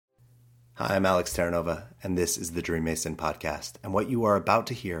Hi, I'm Alex Terranova, and this is the Dream Mason podcast. And what you are about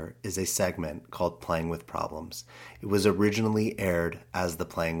to hear is a segment called Playing with Problems. It was originally aired as the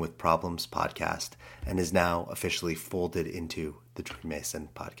Playing with Problems podcast and is now officially folded into the Dream Mason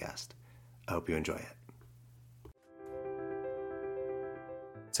podcast. I hope you enjoy it.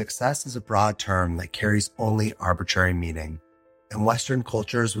 Success is a broad term that carries only arbitrary meaning. In Western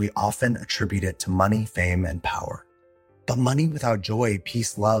cultures, we often attribute it to money, fame, and power. But money without joy,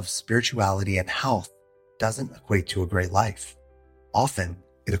 peace, love, spirituality, and health doesn't equate to a great life. Often,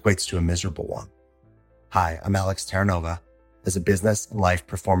 it equates to a miserable one. Hi, I'm Alex Terranova. As a business and life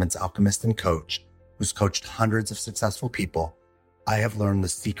performance alchemist and coach who's coached hundreds of successful people, I have learned the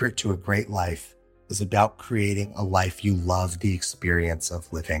secret to a great life is about creating a life you love the experience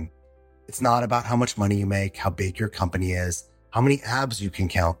of living. It's not about how much money you make, how big your company is, how many abs you can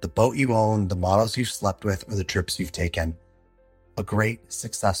count, the boat you own, the models you've slept with, or the trips you've taken. A great,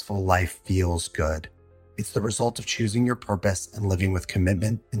 successful life feels good. It's the result of choosing your purpose and living with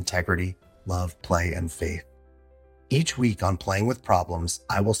commitment, integrity, love, play, and faith. Each week on Playing with Problems,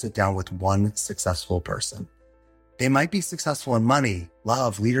 I will sit down with one successful person. They might be successful in money,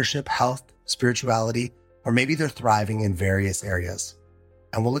 love, leadership, health, spirituality, or maybe they're thriving in various areas.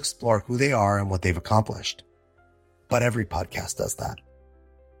 And we'll explore who they are and what they've accomplished. But every podcast does that.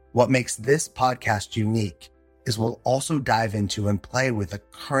 What makes this podcast unique is we'll also dive into and play with a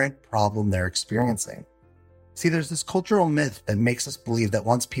current problem they're experiencing. See, there's this cultural myth that makes us believe that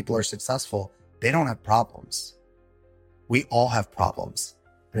once people are successful, they don't have problems. We all have problems,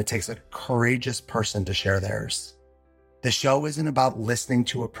 and it takes a courageous person to share theirs. The show isn't about listening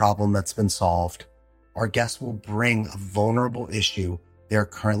to a problem that's been solved. Our guests will bring a vulnerable issue they are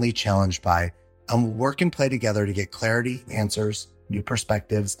currently challenged by, and we'll work and play together to get clarity, answers, new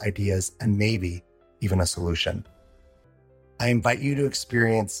perspectives, ideas, and maybe even a solution. I invite you to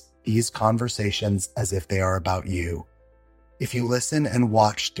experience these conversations as if they are about you. If you listen and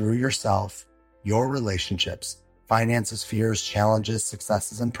watch through yourself, your relationships, finances, fears, challenges,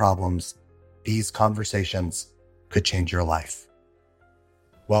 successes, and problems, these conversations could change your life.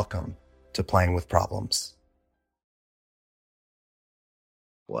 Welcome to Playing with Problems.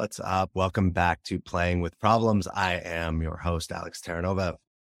 What's up? Welcome back to Playing with Problems. I am your host, Alex Terranova.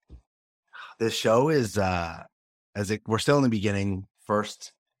 This show is, we're still in the beginning,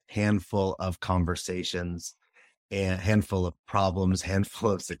 first handful of conversations, a handful of problems,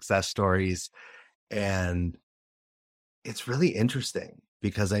 handful of success stories. And it's really interesting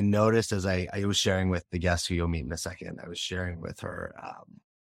because I noticed as I was sharing with the guest who you'll meet in a second, I was sharing with her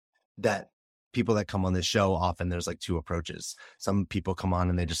that people that come on this show, often there's like two approaches. Some people come on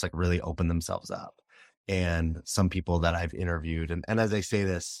and they just like really open themselves up. And some people that I've interviewed, and as I say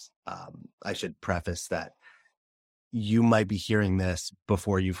this, I should preface that you might be hearing this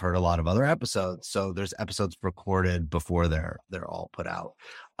before you've heard a lot of other episodes. So there's episodes recorded before they're all put out.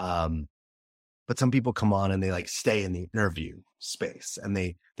 But some people come on and they like stay in the interview space and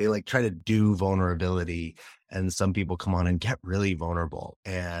they like try to do vulnerability. And some people come on and get really vulnerable.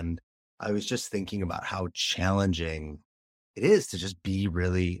 And I was just thinking about how challenging it is to just be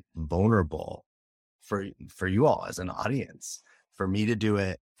really vulnerable for you all as an audience, for me to do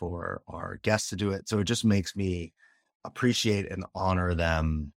it, for our guests to do it. So it just makes me appreciate and honor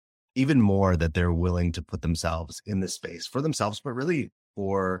them even more that they're willing to put themselves in this space for themselves, but really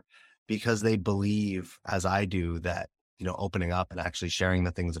because they believe, as I do, that, opening up and actually sharing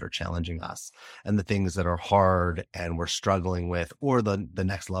the things that are challenging us and the things that are hard and we're struggling with, or the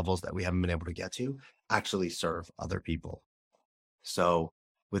next levels that we haven't been able to get to, actually serve other people. So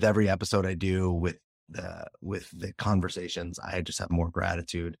with every episode I do, with the conversations, I just have more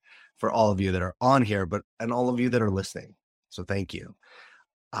gratitude for all of you that are on here, and all of you that are listening. So thank you.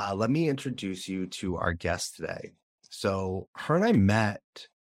 Let me introduce you to our guest today. So her and I met,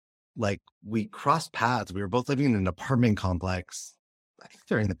 we crossed paths. We were both living in an apartment complex, I think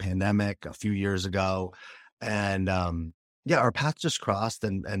during the pandemic a few years ago. And our paths just crossed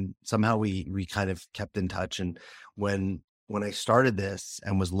and somehow we kind of kept in touch. And when I started this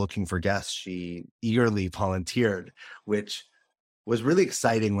and was looking for guests, she eagerly volunteered, which was really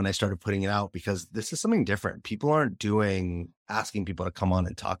exciting when I started putting it out, because this is something different. People aren't asking people to come on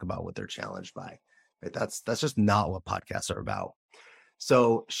and talk about what they're challenged by. Right? That's just not what podcasts are about.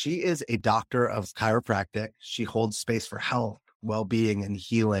 So she is a doctor of chiropractic. She holds space for health, well-being, and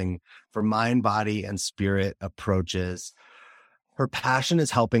healing for mind, body, and spirit approaches. Her passion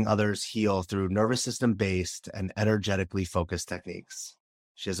is helping others heal through nervous system-based and energetically focused techniques.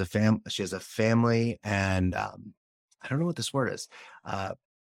 She has a family, and I don't know what this word is. Perinatal.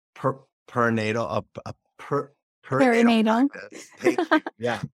 Perinatal. Thank you.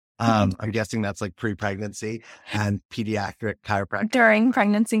 Yeah. I'm guessing that's like pre-pregnancy and pediatric chiropractic. During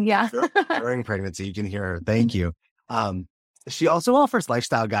pregnancy, yeah. During pregnancy, you can hear her. Thank you. She also offers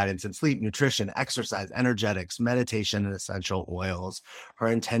lifestyle guidance in sleep, nutrition, exercise, energetics, meditation, and essential oils. Her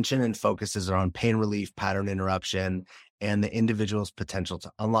intention and focuses are on pain relief, pattern interruption, and the individual's potential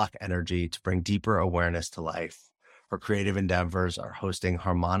to unlock energy to bring deeper awareness to life. Her creative endeavors are hosting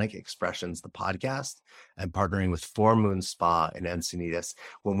Harmonic Expressions, the podcast, and partnering with Four Moons Spa in Encinitas.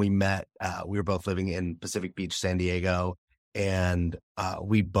 When we met, we were both living in Pacific Beach, San Diego. And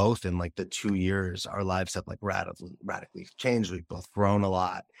we both, in like the 2 years, our lives have like radically changed. We've both grown a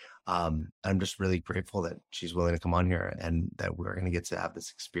lot. I'm just really grateful that she's willing to come on here and that we're going to get to have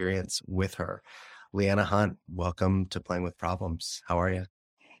this experience with her. Lianna Hunt, welcome to Playing with Problems. How are you?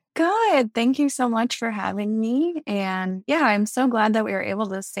 Good. Thank you so much for having me. And yeah, I'm so glad that we were able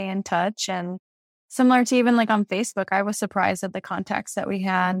to stay in touch. And similar to even like on Facebook, I was surprised at the contacts that we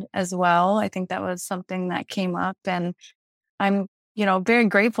had as well. I think that was something that came up, and I'm, very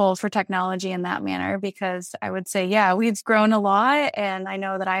grateful for technology in that manner, because I would say, yeah, we've grown a lot, and I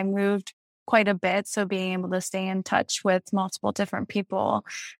know that I moved quite a bit. So being able to stay in touch with multiple different people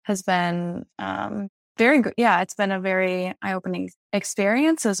has been very good. Yeah, it's been a very eye-opening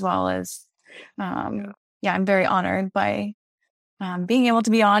experience, as well as, I'm very honored by being able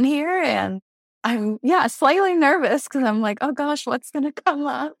to be on here. And I'm, slightly nervous because I'm like, oh gosh, what's going to come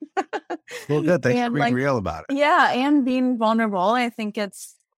up? Well, good. Thanks for And being real about it. yeah, and being vulnerable. I think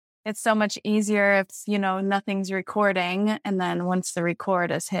it's so much easier if, nothing's recording. And then once the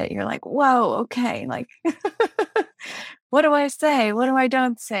record is hit, you're like, whoa, okay. Like, what do I say? What do I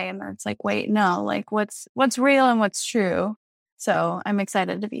don't say? And then it's like, wait, no, like what's real and what's true. So I'm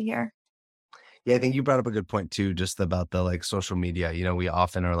excited to be here. Yeah, I think you brought up a good point too, just about the like social media. We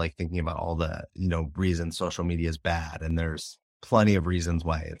often are like thinking about all the, reasons social media is bad. And there's plenty of reasons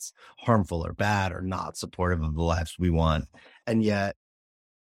why it's harmful or bad or not supportive of the lives we want. And yet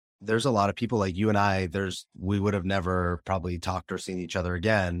there's a lot of people like you and I, we would have never probably talked or seen each other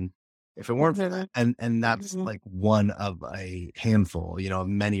again if it weren't for that. And that's like one of a handful, of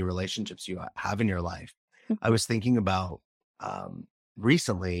many relationships you have in your life. I was thinking about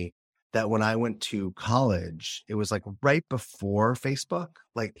recently that when I went to college, it was like right before Facebook.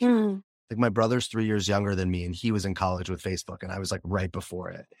 Like my brother's 3 years younger than me, and he was in college with Facebook, and I was like right before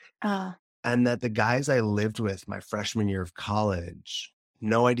it. And that the guys I lived with my freshman year of college,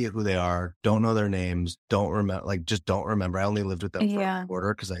 no idea who they are, don't know their names, don't remember, just don't remember. I only lived with them for a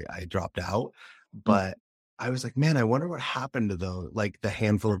quarter because I dropped out. But I was like, man, I wonder what happened to the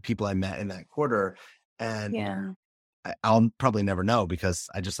handful of people I met in that quarter. And I'll probably never know, because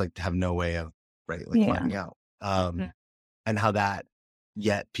I just like to have no way of finding out. And how that,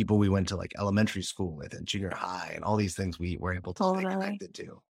 yet people we went to like elementary school with and junior high and all these things we were able to stay connected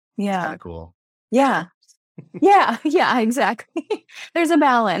to. Yeah. It's kind of cool. Yeah. Yeah, exactly. There's a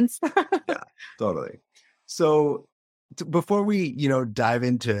balance. Yeah, totally. So before we, dive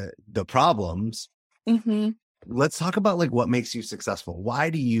into the problems, let's talk about like what makes you successful.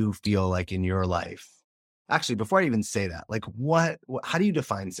 Why do you feel like in your life, actually, before I even say that, like how do you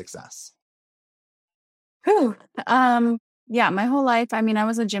define success? My whole life, I mean, I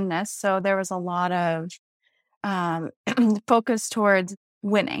was a gymnast, so there was a lot of focus towards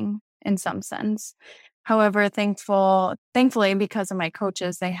winning in some sense. However, thankfully, because of my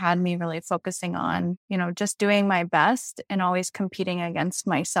coaches, they had me really focusing on, just doing my best and always competing against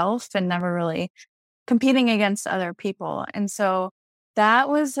myself and never really competing against other people. And so that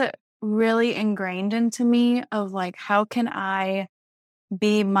was really ingrained into me of like, how can I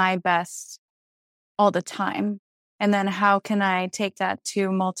be my best all the time? And then how can I take that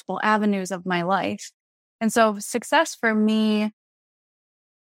to multiple avenues of my life? And so success for me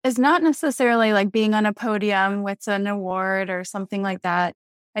is not necessarily like being on a podium with an award or something like that.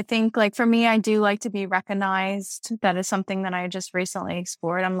 I think like for me, I do like to be recognized. That is something that I just recently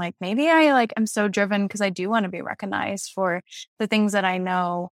explored. I'm like, maybe I'm so driven because I do want to be recognized for the things that I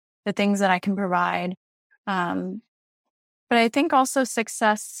know, the things that I can provide. But I think also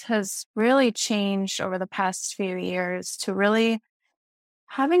success has really changed over the past few years to really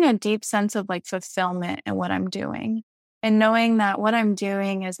having a deep sense of like fulfillment in what I'm doing, and knowing that what I'm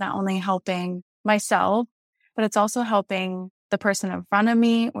doing is not only helping myself, but it's also helping the person in front of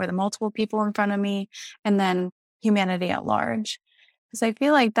me or the multiple people in front of me, and then humanity at large. Because I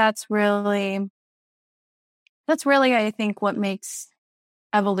feel like that's really, I think, what makes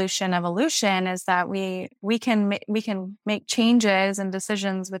evolution is that we can make changes and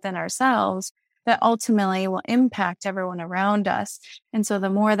decisions within ourselves that ultimately will impact everyone around us. And so the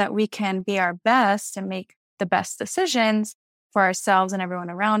more that we can be our best and make the best decisions, for ourselves and everyone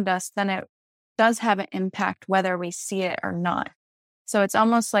around us, then it does have an impact whether we see it or not. So it's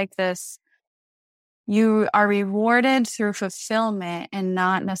almost like this, you are rewarded through fulfillment and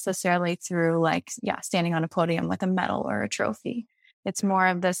not necessarily through standing on a podium with a medal or a trophy. It's more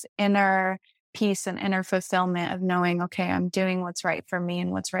of this inner peace and inner fulfillment of knowing, okay, I'm doing what's right for me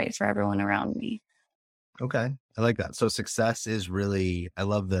and what's right for everyone around me. Okay. I like that. So success is really, I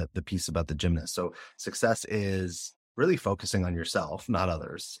love the piece about the gymnast. So success is really focusing on yourself, not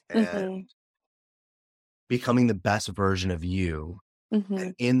others, and becoming the best version of you.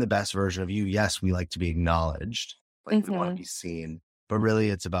 And in the best version of you, yes, we like to be acknowledged, like we want to be seen, but really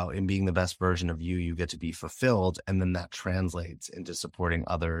it's about in being the best version of you, you get to be fulfilled. And then that translates into supporting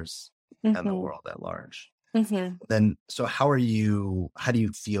others and the world at large. Then, so how do you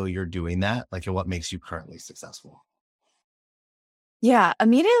feel you're doing that? Like, what makes you currently successful? Yeah,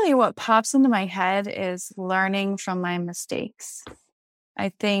 immediately what pops into my head is learning from my mistakes.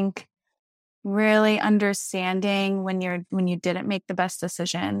 I think really understanding when you didn't make the best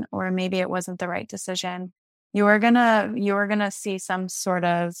decision, or maybe it wasn't the right decision, you're gonna see some sort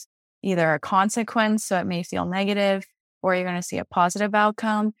of either a consequence, so it may feel negative, or you're gonna see a positive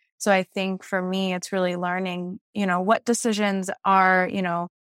outcome. So I think for me, it's really learning, what decisions are,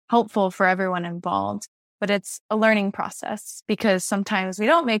 helpful for everyone involved. But it's a learning process, because sometimes we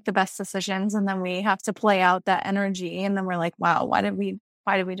don't make the best decisions, and then we have to play out that energy, and then we're like, wow, why did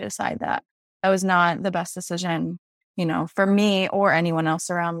we decide that? That was not the best decision, for me or anyone else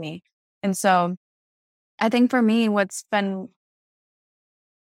around me. And so I think for me, what's been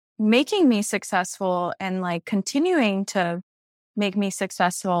making me successful and continuing to make me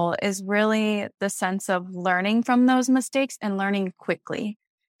successful is really the sense of learning from those mistakes and learning quickly.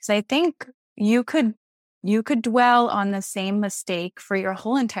 Because I think you could dwell on the same mistake for your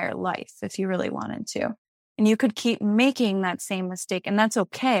whole entire life if you really wanted to. And you could keep making that same mistake, and that's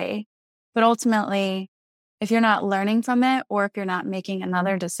okay. But ultimately, if you're not learning from it, or if you're not making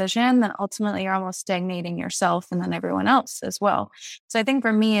another decision, then ultimately you're almost stagnating yourself and then everyone else as well. So I think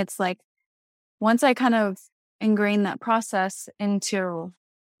for me, it's like, once I kind of ingrain that process into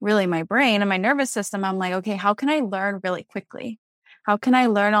really my brain and my nervous system, I'm like, okay, how can I learn really quickly? How can I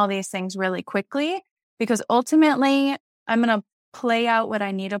learn all these things really quickly? Because ultimately, I'm going to play out what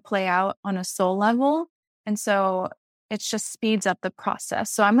I need to play out on a soul level. And so it just speeds up the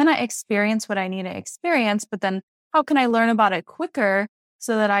process. So I'm going to experience what I need to experience, but then how can I learn about it quicker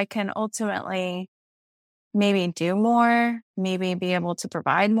so that I can ultimately maybe do more, maybe be able to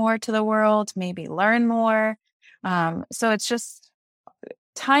provide more to the world, maybe learn more. So it's just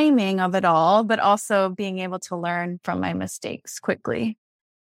timing of it all, but also being able to learn from my mistakes quickly.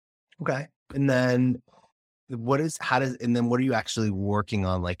 Okay. And then what are you actually working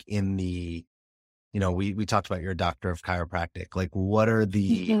on? Like in the, we talked about you're a doctor of chiropractic. Like, what are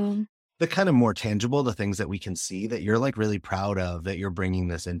the kind of more tangible, the things that we can see that you're like really proud of that you're bringing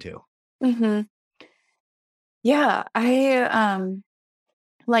this into? Yeah, I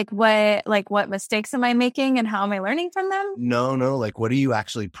what mistakes am I making and how am I learning from them? No, like what are you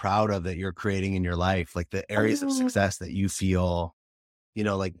actually proud of that you're creating in your life? Like the areas of success that you feel,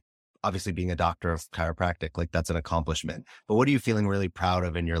 like obviously being a doctor of chiropractic, like that's an accomplishment. But what are you feeling really proud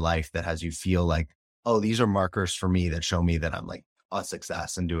of in your life that has you feel like, oh, these are markers for me that show me that I'm like a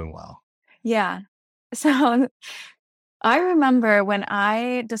success and doing well? Yeah. So I remember when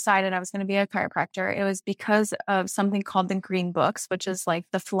I decided I was going to be a chiropractor, it was because of something called the Green Books, which is like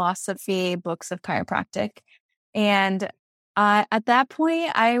the philosophy books of chiropractic. And at that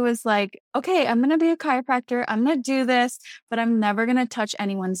point, I was like, okay, I'm going to be a chiropractor. I'm going to do this, but I'm never going to touch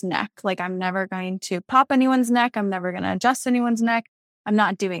anyone's neck. Like, I'm never going to pop anyone's neck. I'm never going to adjust anyone's neck. I'm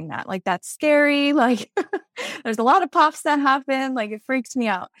not doing that. Like, that's scary. Like, there's a lot of pops that happen. Like, it freaks me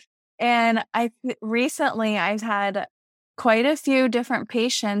out. And recently I've had quite a few different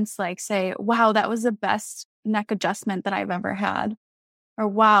patients say, wow, that was the best neck adjustment that I've ever had. Or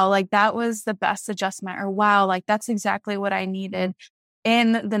wow, like that was the best adjustment. Or wow, like that's exactly what I needed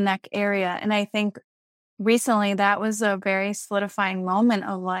in the neck area. And I think recently that was a very solidifying moment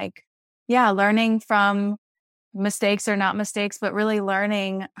of learning from mistakes or not mistakes, but really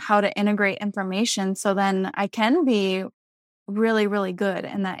learning how to integrate information so then I can be really, really good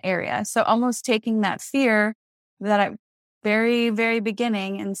in that area. So almost taking that fear that at very, very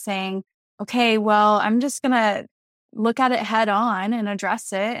beginning and saying, okay, well, I'm just going to look at it head on and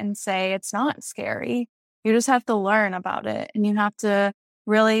address it and say, it's not scary. You just have to learn about it, and you have to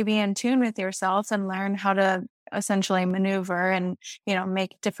really be in tune with yourself and learn how to essentially maneuver and,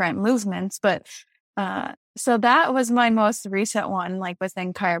 make different movements. But, so that was my most recent one, like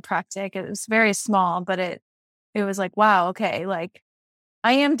within chiropractic. It was very small, but it was like, wow, okay, like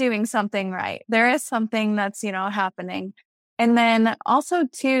I am doing something right. There is something that's, happening. And then also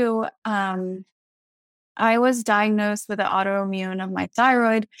too, I was diagnosed with an autoimmune of my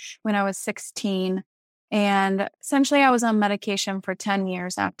thyroid when I was 16. And essentially, I was on medication for 10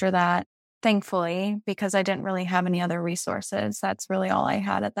 years after that, thankfully, because I didn't really have any other resources. That's really all I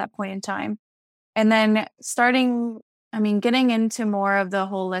had at that point in time. And then getting into more of the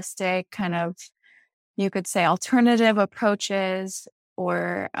holistic kind of, you could say, alternative approaches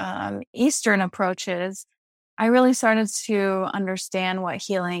or Eastern approaches, I really started to understand what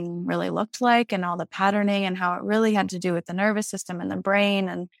healing really looked like and all the patterning and how it really had to do with the nervous system and the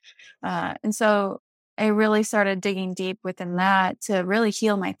brain. And so I really started digging deep within that to really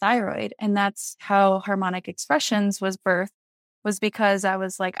heal my thyroid. And that's how Harmonic Expressions was birthed, was because I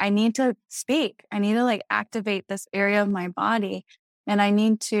was like, I need to speak. I need to like activate this area of my body, and I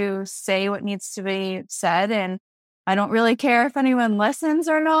need to say what needs to be said. And I don't really care if anyone listens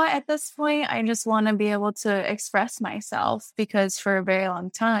or not at this point. I just want to be able to express myself, because for a very long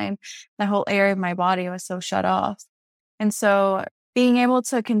time, that whole area of my body was so shut off. And so being able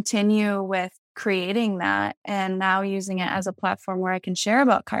to continue with creating that and now using it as a platform where I can share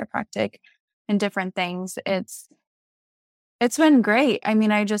about chiropractic and different things, it's been great. I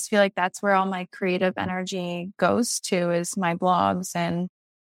mean, I just feel like that's where all my creative energy goes to, is my blogs and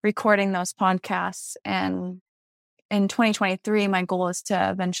recording those podcasts. And in 2023, my goal is to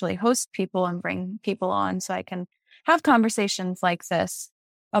eventually host people and bring people on so I can have conversations like this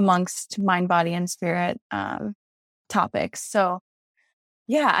amongst mind, body, and spirit topics. So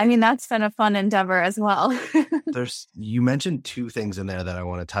yeah, I mean, that's been a fun endeavor as well. You mentioned two things in there that I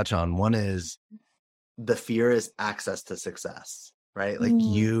want to touch on. One is the fear is access to success, right? Like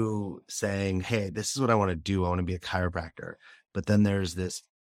you saying, hey, this is what I want to do. I want to be a chiropractor. But then there's this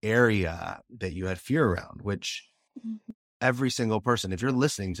area that you had fear around, which every single person, if you're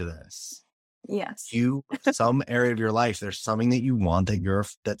listening to this, yes, some area of your life, there's something that you want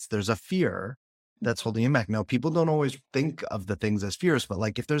there's a fear that's holding you back. Now, people don't always think of the things as fears, but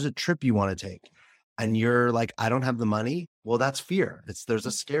like if there's a trip you want to take and you're like, I don't have the money, well, that's fear. There's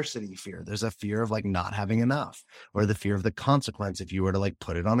a scarcity fear. There's a fear of like not having enough, or the fear of the consequence if you were to like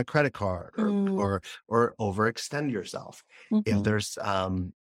put it on a credit card or overextend yourself. If there's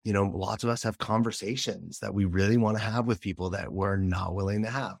lots of us have conversations that we really want to have with people that we're not willing to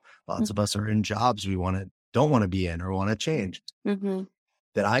have. Lots of us are in jobs we don't want to be in or want to change.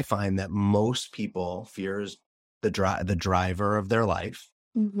 That I find that most people fears the driver of their life.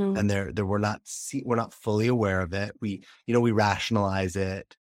 And we're not fully aware of it. We rationalize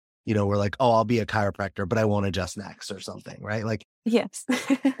it. We're like, oh, I'll be a chiropractor, but I won't adjust necks or something, right? Like, yes,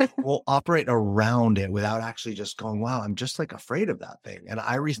 we'll operate around it without actually just going, wow, I'm just like afraid of that thing. And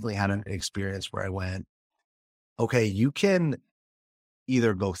I recently had an experience where I went, okay, you can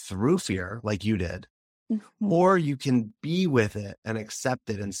either go through fear like you did, or you can be with it and accept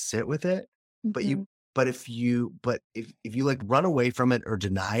it and sit with it. But if you like run away from it or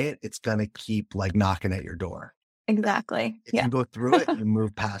deny it, it's going to keep like knocking at your door. Exactly. If you go through it, you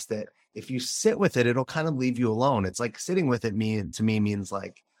move past it. If you sit with it, it'll kind of leave you alone. It's like sitting with it to me means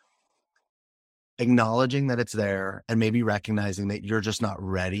like acknowledging that it's there and maybe recognizing that you're just not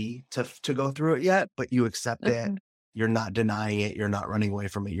ready to go through it yet, but you accept it. You're not denying it. You're not running away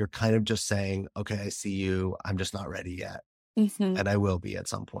from it. You're kind of just saying, okay, I see you. I'm just not ready yet. And I will be at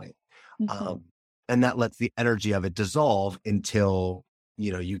some point. And that lets the energy of it dissolve until,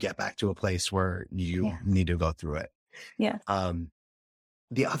 you get back to a place where you need to go through it. Yeah.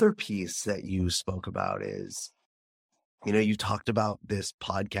 The other piece that you spoke about is, you talked about this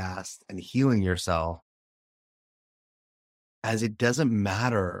podcast and healing yourself as it doesn't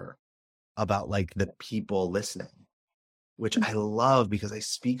matter about like the people listening, which I love because I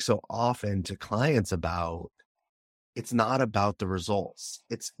speak so often to clients about. It's not about the results.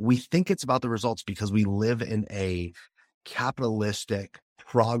 We think it's about the results because we live in a capitalistic,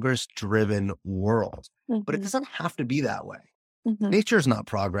 progress-driven world, but it doesn't have to be that way. Nature's not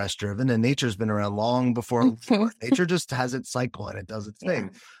progress-driven, and nature's been around long before. Nature just has its cycle and it does its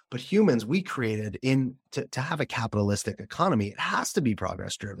thing. But humans, we created to have a capitalistic economy, it has to be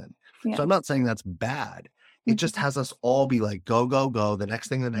progress-driven. So I'm not saying that's bad. It just has us all be like, go, go, go, the next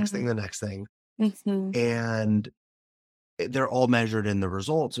thing, the next thing, the next thing. And they're all measured in the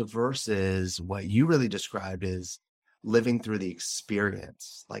results versus what you really described is living through the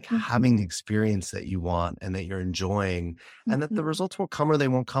experience, like having the experience that you want and that you're enjoying, and that the results will come or they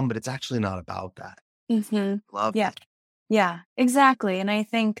won't come, but it's actually not about that. Love yeah. it. Yeah, exactly. And I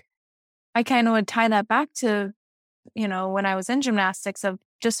think I kind of would tie that back to, when I was in gymnastics, of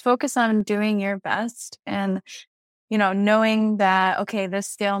just focus on doing your best and, knowing that, okay, this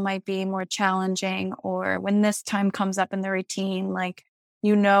scale might be more challenging, or when this time comes up in the routine, like,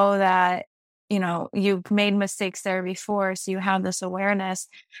 that, you've made mistakes there before. So you have this awareness,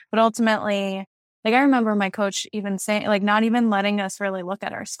 but ultimately, like, I remember my coach even saying, like, not even letting us really look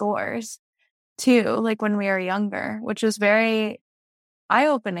at our scores too, like when we were younger, which was very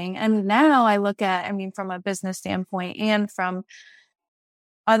eye-opening. And now I look at, from a business standpoint and from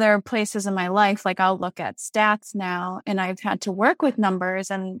other places in my life, like I'll look at stats now, and I've had to work with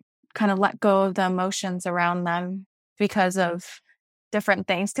numbers and kind of let go of the emotions around them because of different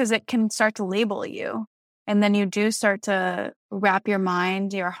things, because it can start to label you. And then you do start to wrap your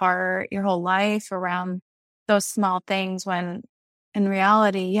mind, your heart, your whole life around those small things, when in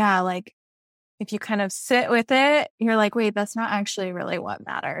reality, yeah, like if you kind of sit with it, you're like, wait, that's not actually really what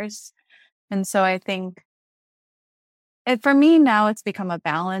matters. And so I think for me now, it's become a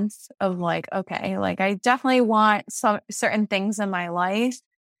balance of like, okay, like I definitely want some certain things in my life,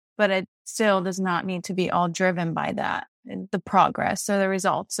 but it still does not need to be all driven by that, the progress or the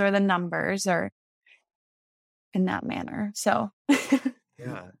results or the numbers or in that manner. So,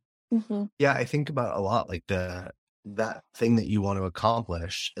 Yeah. Mhm. Yeah, I think about a lot like that thing that you want to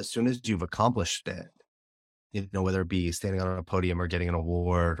accomplish, as soon as you've accomplished it, whether it be standing on a podium or getting an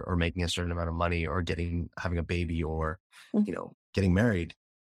award or making a certain amount of money or having a baby or, Mm, getting married,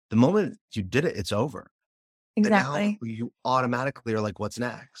 the moment you did it, it's over. And now exactly. you automatically are like, what's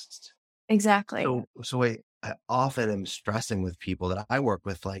next? Exactly. I often am stressing with people that I work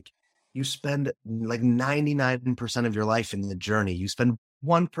with, like, you spend like 99% of your life in the journey. You spend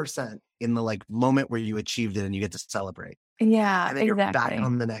 1% in the like moment where you achieved it and you get to celebrate. Yeah, And then you're back exactly.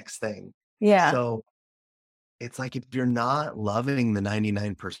 on the next thing. Yeah. So it's like if you're not loving the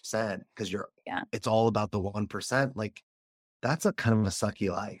 99% because Yeah. it's all about the 1%, like that's a kind of a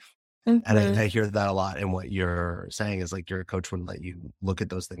sucky life. And Hmm. I hear that a lot. And what you're saying is like your coach wouldn't let you look at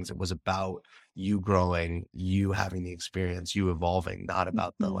those things. It was about you growing, you having the experience, you evolving, not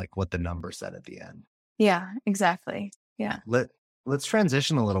about the Hmm. like what the number said at the end. Yeah, exactly. Yeah. Let's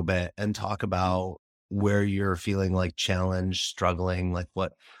transition a little bit and talk about where you're feeling like challenged, struggling, like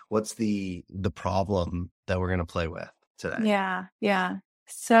what's the problem that we're gonna play with today. Yeah. Yeah.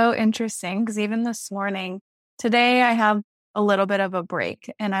 So interesting, because even this morning, today I have a little bit of a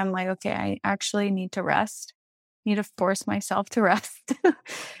break and I'm like, okay, I actually need to rest, need to force myself to rest.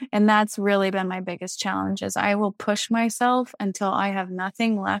 And that's really been my biggest challenge is I will push myself until I have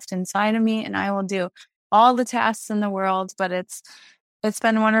nothing left inside of me and I will do all the tasks in the world. But it's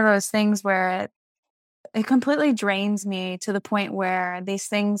been one of those things where it completely drains me to the point where these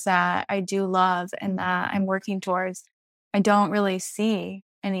things that I do love and that I'm working towards, I don't really see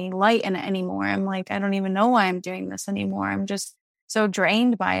any light in it anymore. I'm like, I don't even know why I'm doing this anymore. I'm just so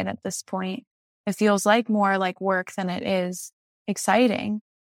drained by it at this point. It feels like more like work than it is exciting.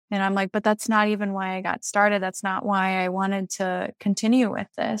 And I'm like, but that's not even why I got started. That's not why I wanted to continue with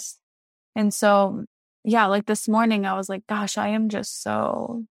this. And so, yeah, like this morning, I was like, gosh, I am just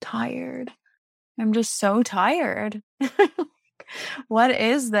so tired. I'm just so tired. What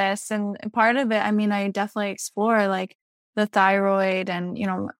is this? And part of it, I definitely explore like the thyroid and,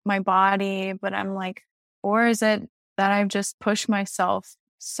 my body, but I'm like, or is it that I've just pushed myself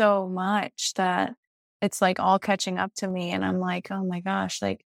so much that it's like all catching up to me? And I'm like, oh my gosh,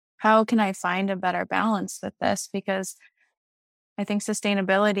 like, how can I find a better balance with this? Because I think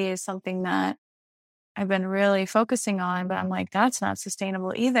sustainability is something that I've been really focusing on, but I'm like, that's not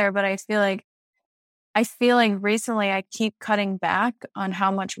sustainable either. But I feel like recently I keep cutting back on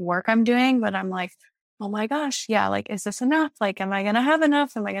how much work I'm doing, but I'm like, oh my gosh, yeah, like, is this enough? Like, am I going to have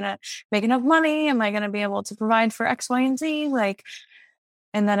enough? Am I going to make enough money? Am I going to be able to provide for X, Y, and Z? Like,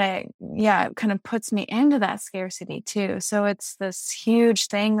 and then it kind of puts me into that scarcity too. So it's this huge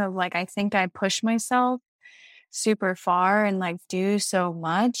thing of like, I think I push myself super far and like do so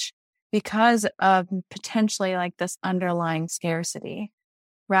much because of potentially like this underlying scarcity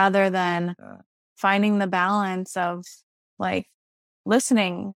rather than finding the balance of like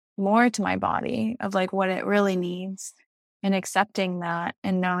listening more to my body of like what it really needs and accepting that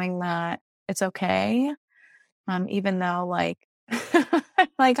and knowing that it's okay. Even though like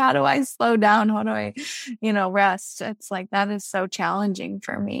like how do I slow down? How do I, rest? It's like that is so challenging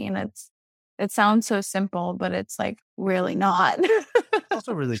for me. And it sounds so simple, but it's like really not. It's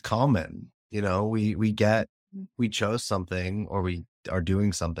also really common. We chose something or we are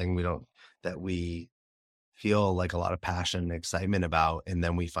doing something that we feel like a lot of passion and excitement about. And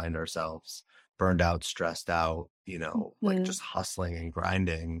then we find ourselves burned out, stressed out, like Mm-hmm. just hustling and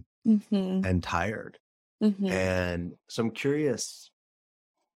grinding Mm-hmm. and tired. Mm-hmm. And so I'm curious,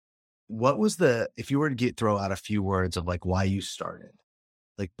 what was if you were to throw out a few words of like why you started,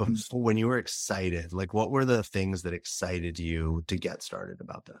 like before when you were excited, like what were the things that excited you to get started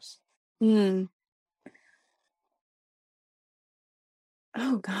about this? Mm.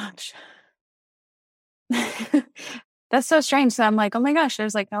 Oh gosh. That's so strange. So I'm like, oh my gosh,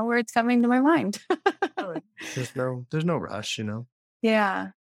 there's like no words coming to my mind. All right. There's no rush, you know?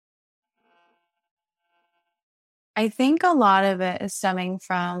 Yeah. I think a lot of it is stemming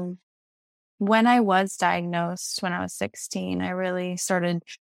from when I was diagnosed when I was 16. I really started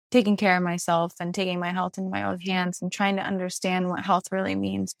taking care of myself and taking my health in my own hands and trying to understand what health really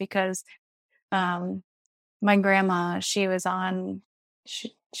means because um, my grandma, she was kind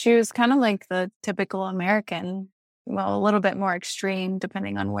of like the typical American, well, a little bit more extreme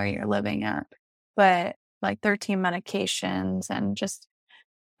depending on where you're living at, but like 13 medications and just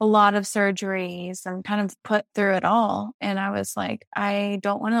a lot of surgeries and kind of put through it all. And I was like, I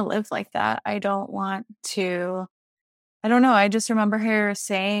don't want to live like that. I don't want to, I don't know. I just remember her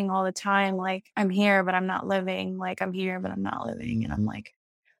saying all the time, like, I'm here, but I'm not living. Like, I'm here, but I'm not living. And I'm like,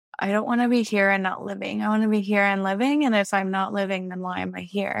 I don't want to be here and not living. I want to be here and living. And if I'm not living, then why am I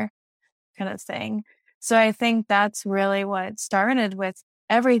here? Kind of thing. So I think that's really what started with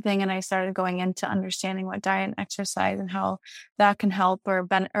everything. And I started going into understanding what diet and exercise and how that can help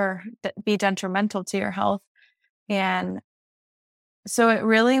be detrimental to your health. And so it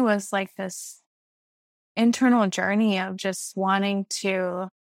really was like this internal journey of just wanting to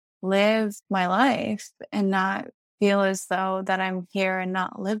live my life and not feel as though that I'm here and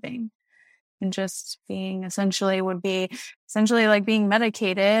not living. And just being would be essentially like being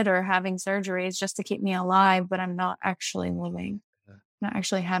medicated or having surgeries just to keep me alive, but I'm not actually living, not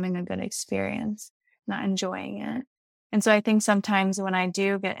actually having a good experience, not enjoying it. And so I think sometimes when I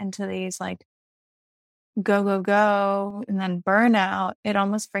do get into these like go, go, go, and then burnout, it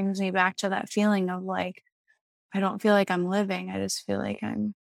almost brings me back to that feeling of like, I don't feel like I'm living. I just feel like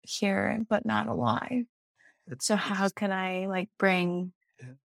I'm here, but not alive. So how can I like bring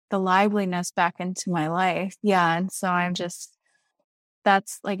the liveliness back into my life? Yeah. And so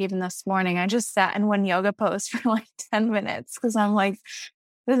that's like even this morning, I just sat in one yoga pose for like 10 minutes because I'm like,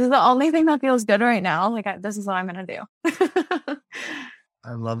 this is the only thing that feels good right now. Like, this is what I'm going to do.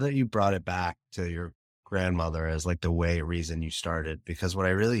 I love that you brought it back to your grandmother as like the reason you started, because what I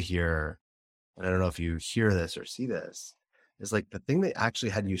really hear, and I don't know if you hear this or see this, is like the thing that actually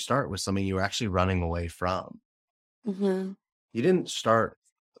had you start was something you were actually running away from. Mm-hmm. You didn't start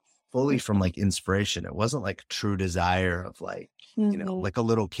fully from like inspiration. It wasn't like true desire of like, Mm-hmm. like a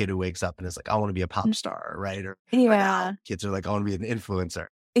little kid who wakes up and is like, I want to be a pop star, right? Or Yeah. now kids are like, I want to be an influencer.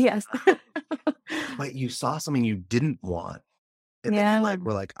 Yes. But you saw something you didn't want. And then Yeah. you like,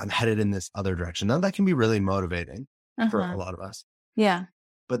 were like, I'm headed in this other direction. Now that can be really motivating for a Uh-huh. lot of us. Yeah.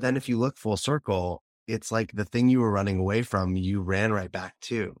 But then if you look full circle, it's like the thing you were running away from, you ran right back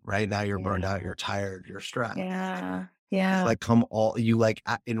to. Right now you're burned out, you're tired, you're stressed. Yeah. It's Yeah. like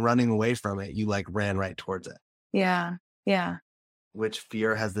in running away from it, you like ran right towards it. Yeah. Yeah. Which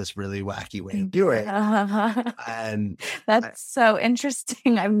fear has this really wacky way of doing. And that's so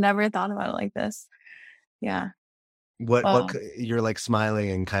interesting. I've never thought about it like this. Yeah. what you're like smiling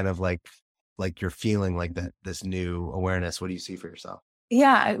and kind of like you're feeling like that, this new awareness. What do you see for yourself?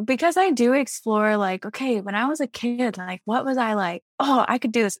 Yeah, because I do explore like, okay, when I was a kid, like, what was I like? Oh, I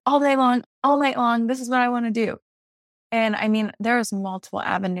could do this all day long, all night long. This is what I want to do. And I mean, there's multiple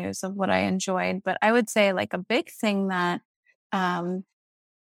avenues of what I enjoyed, but I would say like a big thing that, um,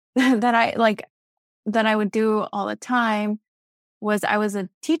 that I would do all the time was I was a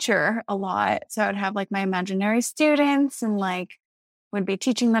teacher a lot. So I would have like my imaginary students and like would be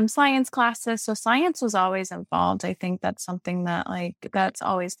teaching them science classes. So science was always involved. I think that's something that like that's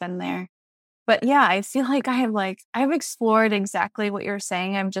always been there. But yeah, I feel like I've explored exactly what you're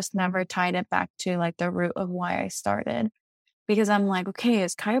saying. I've just never tied it back to like the root of why I started. Because I'm like, okay,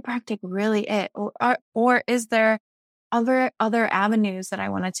 is chiropractic really it? Or is there other avenues that I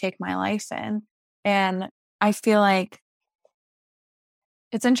want to take my life in? And I feel like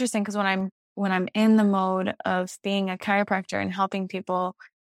it's interesting because when I'm in the mode of being a chiropractor and helping people,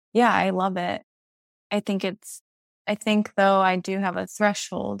 yeah, I love it. I think though I do have a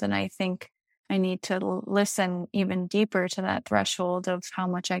threshold and I think I need to listen even deeper to that threshold of how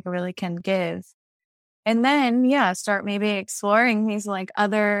much I really can give. And then, yeah, start maybe exploring these like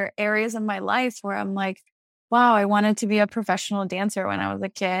other areas of my life where I'm like, wow, I wanted to be a professional dancer when I was a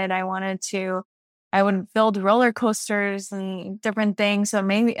kid. I would build roller coasters and different things. So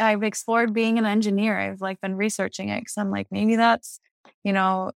maybe I've explored being an engineer. I've like been researching it because I'm like, maybe that's, you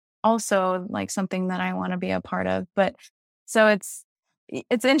know, also like something that I want to be a part of. But so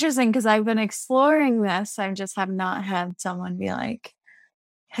it's interesting because I've been exploring this. I just have not had someone be like,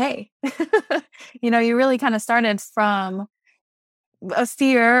 hey, you really kind of started from a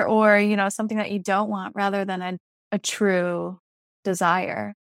fear or, something that you don't want rather than a true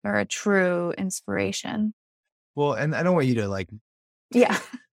desire or a true inspiration. Well, and I don't want you to like, Yeah.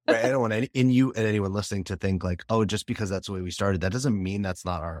 right. I don't want you and anyone listening to think like, oh, just because that's the way we started, that doesn't mean that's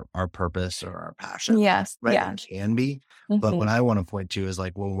not our purpose or our passion. Yes. Right. Yeah. It can be. But what I want to point to is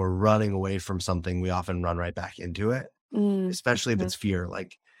like when we're running away from something, we often run right back into it, especially if it's fear.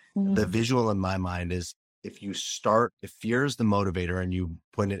 Like the visual in my mind is if fear is the motivator and you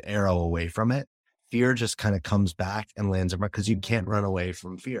point an arrow away from it, fear just kind of comes back and lands because you can't run away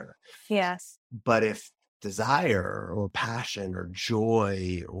from fear. Yes. But if desire or passion or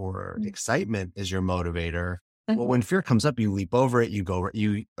joy or excitement is your motivator, well, when fear comes up, you leap over it, you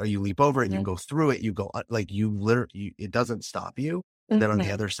leap over it, you go through it, you go like it doesn't stop you. And then on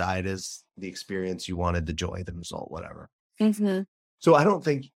the other side is the experience you wanted, the joy, the result, whatever. So I don't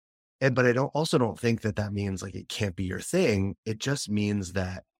think, but I don't think that means like it can't be your thing. It just means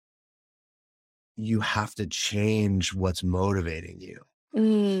that you have to change what's motivating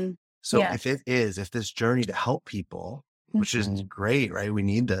you. So if this journey to help people, which is great, right? We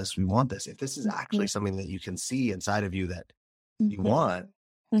need this. We want this. If this is actually something that you can see inside of you that you want,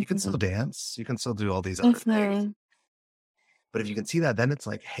 you can still dance. You can still do all these other things. But if you can see that, then it's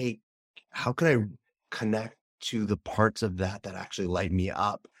like, hey, how can I connect to the parts of that actually light me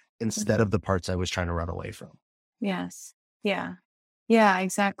up instead of the parts I was trying to run away from? Yes. Yeah. Yeah,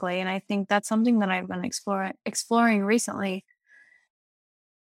 exactly. And I think that's something that I've been exploring recently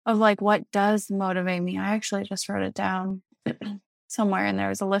of like, what does motivate me? I actually just wrote it down somewhere and there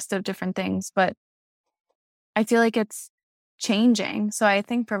was a list of different things, but I feel like it's changing. So I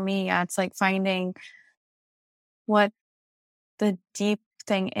think for me, it's like finding what the deep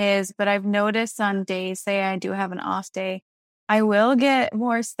thing is. But I've noticed on days, say I do have an off day, I will get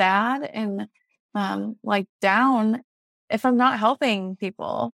more sad and like down if I'm not helping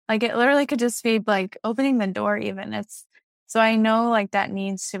people. Like it literally could just be like opening the door even. So I know like that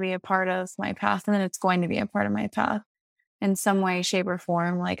needs to be a part of my path and then it's going to be a part of my path in some way, shape or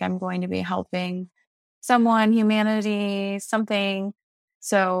form. Like I'm going to be helping someone, humanity, something.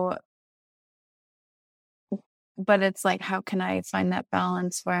 So, but it's like, how can I find that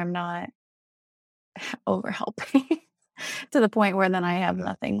balance where I'm not over helping to the point where then I have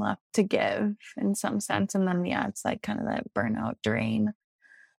nothing left to give in some sense. And then, it's like kind of that burnout drain.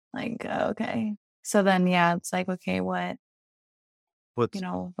 Like, okay. So then, it's like, okay, what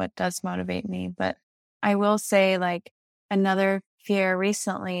does motivate me? But I will say like another fear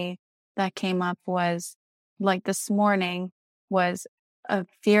recently that came up was like this morning was a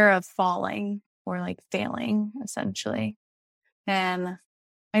fear of falling or like failing essentially. And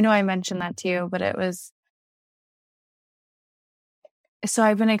I know I mentioned that to you, but so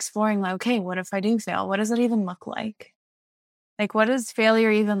I've been exploring like, okay, what if I do fail? What does it even look like? Like, what does failure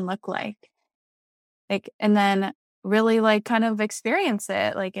even look like? Like, and then really like kind of experience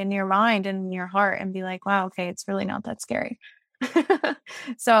it like in your mind and in your heart and be like, wow, okay, it's really not that scary.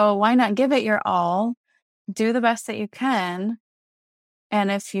 So why not give it your all, do the best that you can.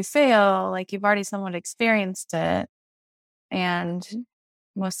 And if you fail, like you've already somewhat experienced it and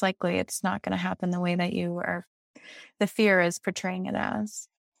most likely it's not going to happen the way that the fear is portraying it as.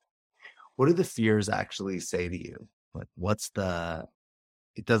 What do the fears actually say to you? Like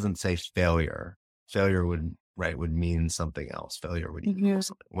it doesn't say failure. Failure would mean something else. Failure would equal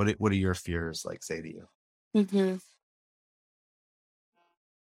something. What do your fears like say to you?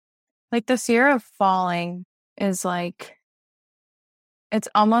 Like the fear of falling is like, it's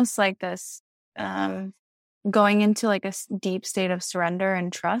almost like this, going into like a deep state of surrender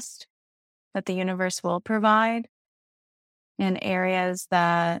and trust that the universe will provide in areas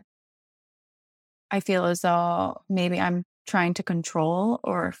that I feel as though maybe I'm trying to control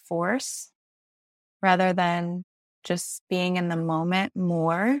or force rather than just being in the moment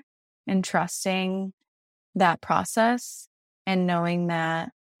more and trusting that process and knowing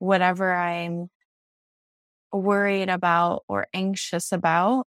that whatever I'm worried about or anxious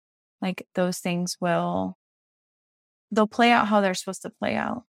about, like those things they'll play out how they're supposed to play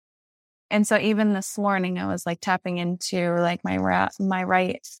out. And so even this morning, I was like tapping into like my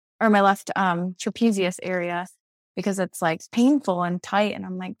right or my left trapezius area because it's like painful and tight. And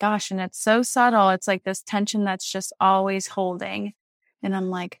I'm like, gosh, and it's so subtle. It's like this tension that's just always holding. And I'm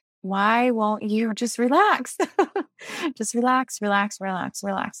like, why won't you just relax? Just relax, relax, relax,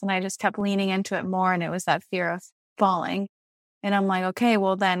 relax. And I just kept leaning into it more. And it was that fear of falling. And I'm like, okay,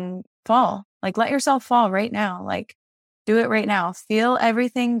 well then fall. Like let yourself fall right now. Like do it right now. Feel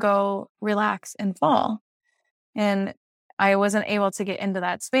everything go, relax, and fall. And I wasn't able to get into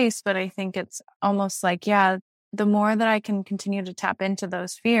that space, but I think it's almost like, yeah, the more that I can continue to tap into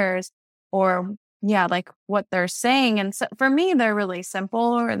those fears, or yeah, like what they're saying. And so for me, they're really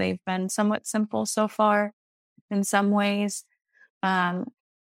simple, or they've been somewhat simple so far in some ways. Um,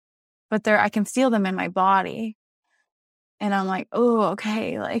 but I can feel them in my body. And I'm like, oh,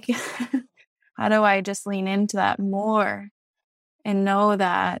 okay. Like, how do I just lean into that more and know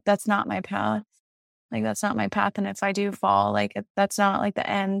that that's not my path? Like, that's not my path. And if I do fall, like, that's not like the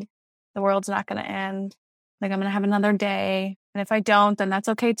end. The world's not going to end. Like, I'm going to have another day. And if I don't, then that's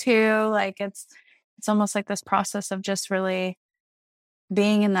okay too. Like, it's almost like this process of just really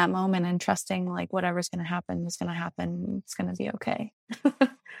being in that moment and trusting, like, whatever's going to happen is going to happen. It's going to be okay.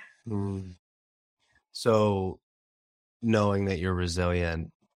 Mm. So knowing that you're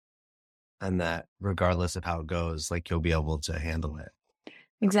resilient and that regardless of how it goes, like you'll be able to handle it.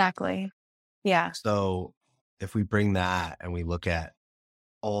 Exactly. Yeah. So if we bring that and we look at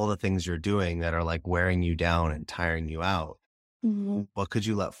all the things you're doing that are like wearing you down and tiring you out, Mm-hmm. what could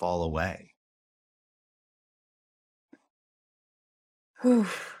you let fall away?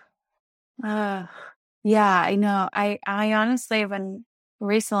 Yeah, I know. I honestly have been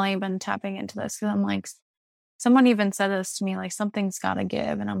recently been tapping into this because I'm like, someone even said this to me, like, something's got to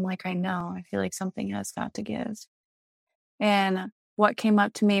give. And I'm like, I know, I feel like something has got to give. And what came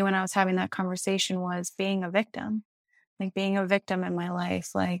up to me when I was having that conversation was being a victim, like being a victim in my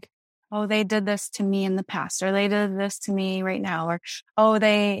life. Like, oh, they did this to me in the past, or they did this to me right now, or, oh,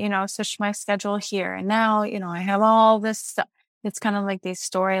 they, switched my schedule here. And now, I have all this stuff. It's kind of like these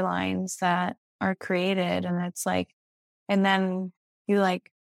storylines that are created. And it's like, and then you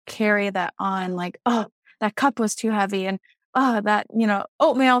like carry that on, like, oh, that cup was too heavy. And oh, that,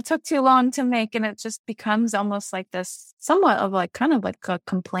 oatmeal took too long to make. And it just becomes almost like this somewhat of like kind of like a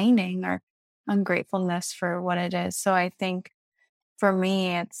complaining or ungratefulness for what it is. So I think for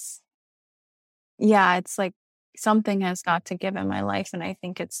me, it's like something has got to give in my life. And I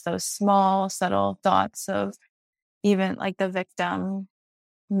think it's those small, subtle thoughts of even like the victim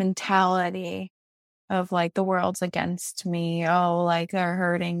mentality of like the world's against me. Oh, like they're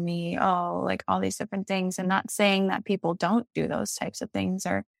hurting me. Oh, like all these different things. And not saying that people don't do those types of things,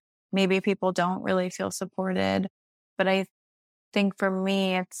 or maybe people don't really feel supported. But I think for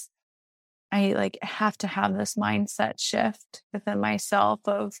me, I like have to have this mindset shift within myself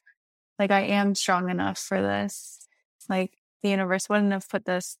of like, I am strong enough for this. Like the universe wouldn't have put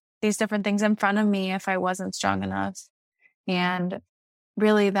these different things in front of me if I wasn't strong enough. And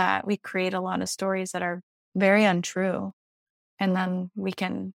really that we create a lot of stories that are very untrue. And then we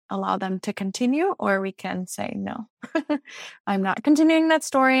can allow them to continue, or we can say, no, I'm not continuing that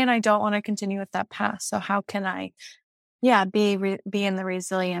story and I don't want to continue with that path. So how can I, be in the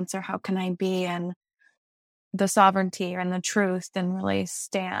resilience, or how can I be in the sovereignty and the truth and really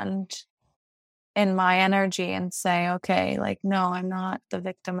stand in my energy and say, okay, like, no, I'm not the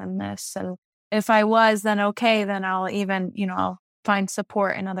victim in this. And if I was, then okay, then I'll even, I'll find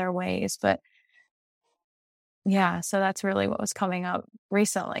support in other ways. But yeah, so that's really what was coming up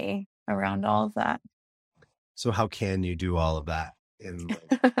recently around all of that. So how can you do all of that in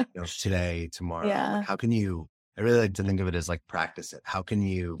today, tomorrow? Yeah. Like, how can you, I really like to think of it as like practice it. How can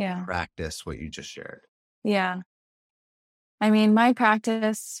you Yeah. practice what you just shared? Yeah. I mean, my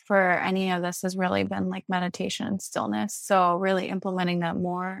practice for any of this has really been like meditation and stillness. So really implementing that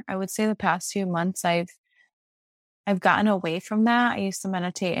more. I would say the past few months I've gotten away from that. I used to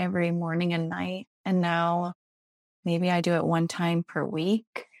meditate every morning and night, and now maybe I do it one time per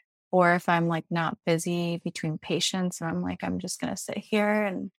week. Or if I'm like not busy between patients and I'm like, I'm just going to sit here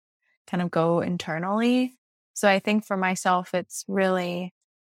and kind of go internally. So I think for myself, it's really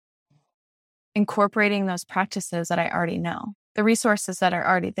incorporating those practices that I already know, the resources that are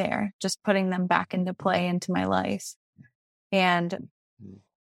already there, just putting them back into play into my life and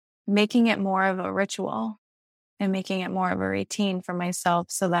making it more of a ritual and making it more of a routine for myself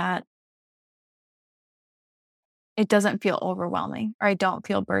so that it doesn't feel overwhelming, or I don't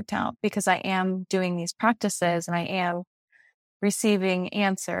feel burnt out, because I am doing these practices and I am receiving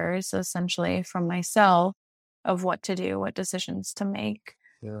answers essentially from myself of what to do, what decisions to make,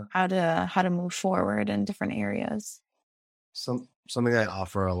 how to move forward in different areas. Something I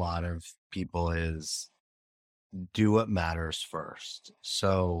offer a lot of people is do what matters first.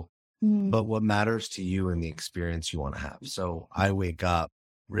 So, but what matters to you and the experience you want to have. So I wake up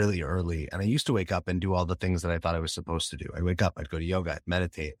really early, and I used to wake up and do all the things that I thought I was supposed to do. I'd wake up, I'd go to yoga, I'd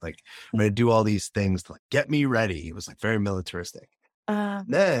meditate, like I'd do all these things to like get me ready. It was like very militaristic.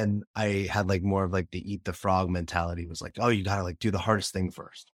 Then I had like more of like the eat the frog mentality. It was like, oh, you gotta like do the hardest thing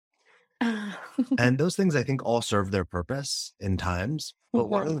first. And those things I think all serve their purpose in times. But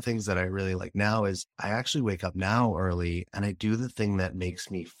one of the things that I really like now is I actually wake up now early and I do the thing that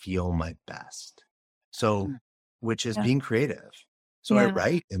makes me feel my best. So, which is being creative. So I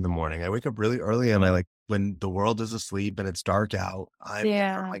write in the morning. I wake up really early and I like when the world is asleep and it's dark out, I'm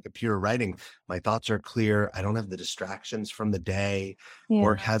on my computer writing. My thoughts are clear. I don't have the distractions from the day.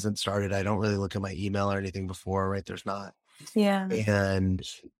 Work hasn't started. I don't really look at my email or anything before, right? There's not. And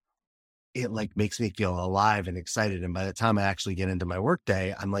it like makes me feel alive and excited. And by the time I actually get into my work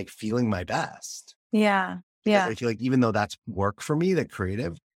day, I'm like feeling my best. I feel like even though that's work for me, that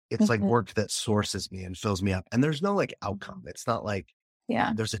creative, it's like work that sources me and fills me up. And there's no like outcome. It's not like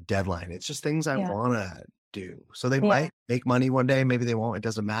there's a deadline. It's just things I want to do. So they might make money one day. Maybe they won't. It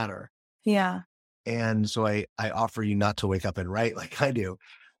doesn't matter. And so I offer you not to wake up and write like I do,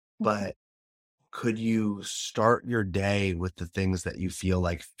 but could you start your day with the things that you feel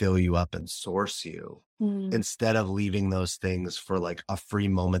like fill you up and source you instead of leaving those things for like a free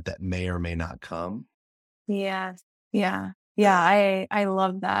moment that may or may not come? Yeah. I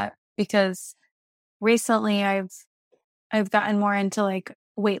love that because recently I've gotten more into like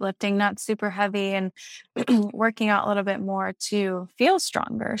weightlifting, not super heavy, and working out a little bit more to feel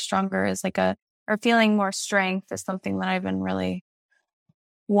stronger. Stronger is like or feeling more strength is something that I've been really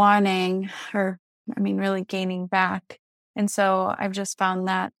wanting, really gaining back. And so I've just found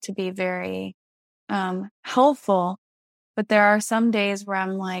that to be very helpful. But there are some days where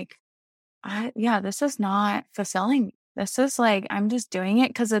I'm like, this is not fulfilling me. This is like, I'm just doing it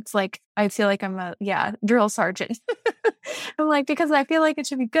because it's like, I feel like I'm a drill sergeant. I'm like, because I feel like it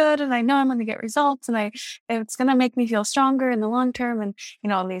should be good and I know I'm going to get results and it's going to make me feel stronger in the long term and,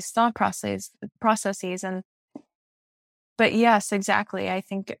 these thought processes. But yes, exactly. I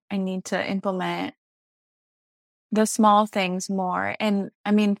think I need to implement the small things more. And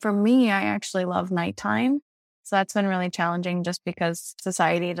I mean, for me, I actually love nighttime. So that's been really challenging just because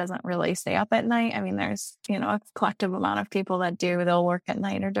society doesn't really stay up at night. I mean, there's, a collective amount of people that do, they'll work at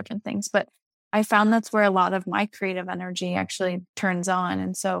night or different things. But I found that's where a lot of my creative energy actually turns on.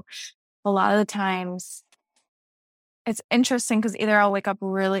 And so a lot of the times it's interesting because either I'll wake up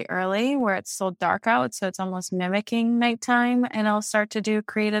really early where it's so dark out, so it's almost mimicking nighttime, and I'll start to do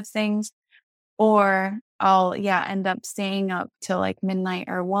creative things, or I'll end up staying up till like midnight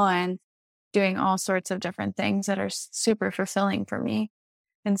or 1 doing all sorts of different things that are super fulfilling for me.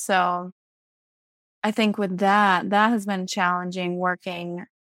 And so I think with that has been challenging working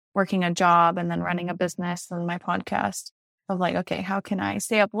a job and then running a business and my podcast of like, okay, how can I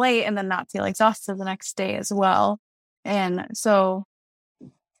stay up late and then not feel exhausted the next day as well? And so,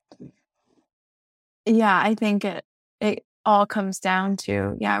 I think it all comes down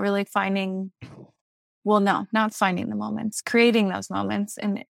to, really finding, not finding the moments, creating those moments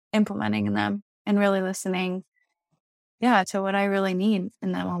and implementing them and really listening, to what I really need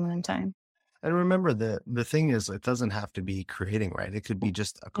in that moment in time. And remember, the thing is, it doesn't have to be creating, right? It could be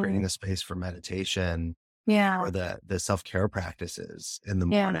just creating a space for meditation or the self-care practices in the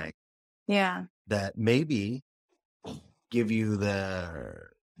morning that maybe give you the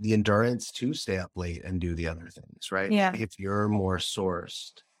endurance to stay up late and do the other things, right? If you're more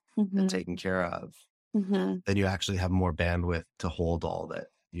sourced and taken care of, then you actually have more bandwidth to hold all that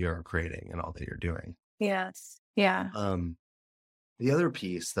you're creating and all that you're doing. Yes. The other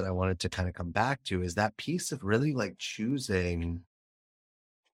piece that I wanted to kind of come back to is that piece of really like choosing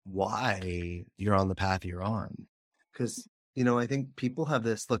why you're on the path you're on. Because, I think people have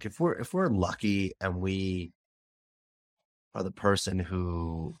this, look, if we're lucky and we are the person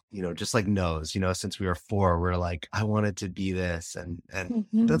who, just like knows, since we were 4, we're like, I wanted to be this and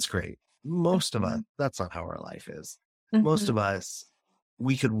that's great. Most of us, that's not how our life is. Most of us,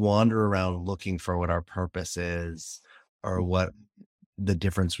 we could wander around looking for what our purpose is or what the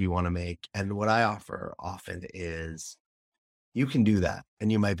difference we want to make. And what I offer often is you can do that.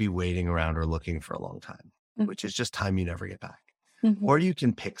 And you might be waiting around or looking for a long time, which is just time you never get back. Or you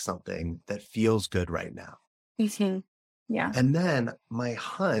can pick something that feels good right now. And then my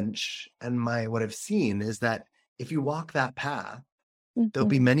hunch and what I've seen is that if you walk that path, there'll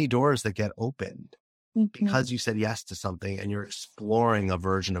be many doors that get opened because you said yes to something and you're exploring a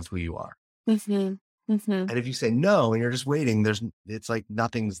version of who you are. And if you say no and you're just waiting, it's like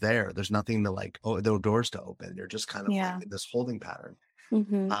nothing's there. There's nothing to like, there are doors to open. You're just kind of like in this holding pattern.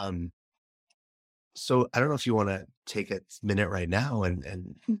 So I don't know if you want to take a minute right now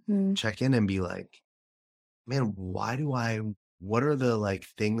and check in and be like, man, what are the like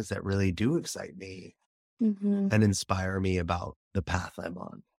things that really do excite me and inspire me about the path I'm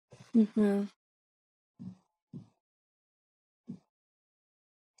on. Mm-hmm.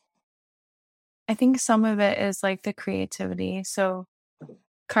 I think some of it is like the creativity. So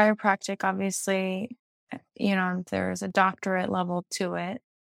chiropractic, obviously, there's a doctorate level to it.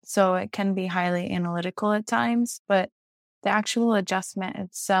 So it can be highly analytical at times, but the actual adjustment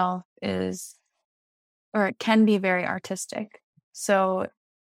itself it can be very artistic. So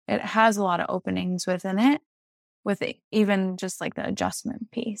it has a lot of openings within it, even just like the adjustment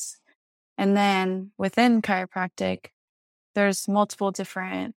piece. And then within chiropractic, there's multiple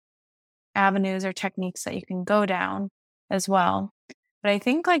different avenues or techniques that you can go down as well. But I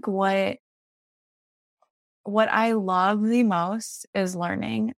think like what I love the most is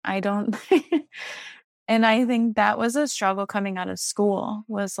learning. I don't and I think that was a struggle coming out of school,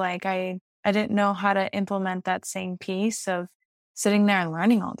 was like I didn't know how to implement that same piece of sitting there and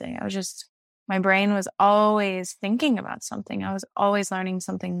learning all day. My brain was always thinking about something. I was always learning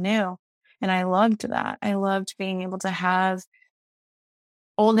something new. And I loved that. I loved being able to have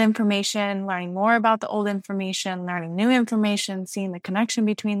old information, learning more about the old information, learning new information, seeing the connection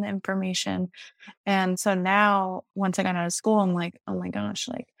between the information. And so now, once I got out of school, I'm like, oh my gosh,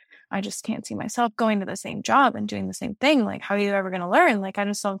 like, I just can't see myself going to the same job and doing the same thing. Like, how are you ever going to learn? Like, I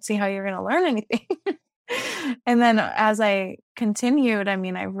just don't see how you're going to learn anything. And then as I continued, I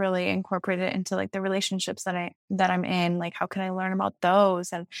mean, I really incorporated it into like the relationships that I'm in. Like, how can I learn about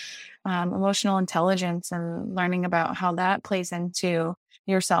those, and emotional intelligence, and learning about how that plays into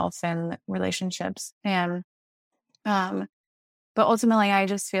yourself and relationships. And but ultimately, I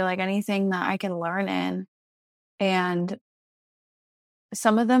just feel like anything that I can learn in, and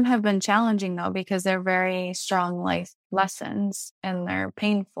some of them have been challenging though, because they're very strong life lessons and they're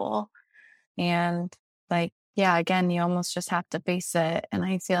painful. And like, yeah, again, you almost just have to face it. And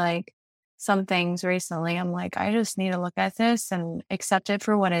I feel like some things recently, I'm like, I just need to look at this and accept it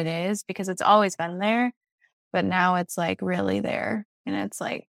for what it is, because it's always been there, but now it's like really there. And it's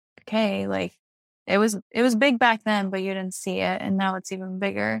like, okay, like it was big back then, but you didn't see it. And now it's even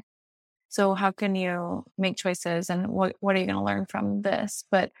bigger. So how can you make choices, and what are you going to learn from this?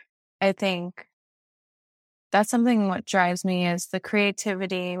 But I think that's something what drives me is the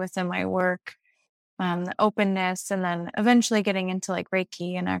creativity within my work, the openness, and then eventually getting into like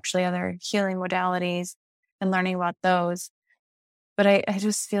Reiki and actually other healing modalities and learning about those. But I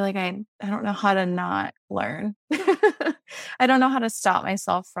just feel like I don't know how to not learn. I don't know how to stop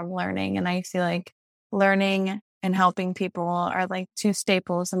myself from learning. And I feel like learning and helping people are like two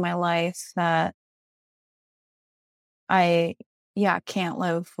staples in my life that I, yeah, can't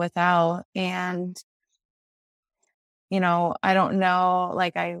live without. And, I don't know,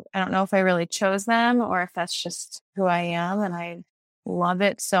 like, I don't know if I really chose them or if that's just who I am. And I love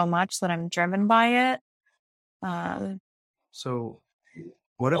it so much that I'm driven by it. So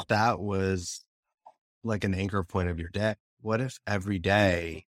what if that was like an anchor point of your day? What if every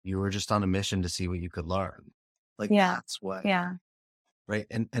day you were just on a mission to see what you could learn? Like Yeah. that's what, Yeah. right?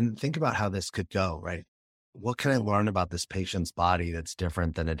 And think about how this could go, right? What can I learn about this patient's body that's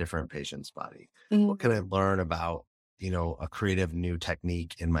different than a different patient's body? What can I learn about, a creative new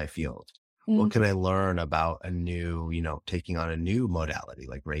technique in my field? What can I learn about a new, taking on a new modality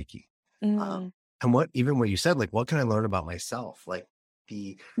like Reiki? And what you said, like, what can I learn about myself? Like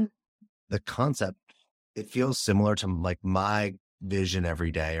the concept, it feels similar to like my vision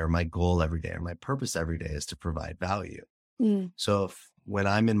every day, or my goal every day, or my purpose every day is to provide value. So when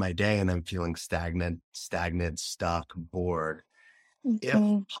I'm in my day and I'm feeling stagnant, stuck, bored,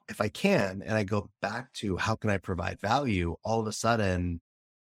 if I can, and I go back to how can I provide value, all of a sudden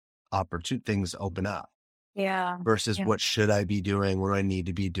opportunity things open up. Yeah. Versus Yeah. what should I be doing? What do I need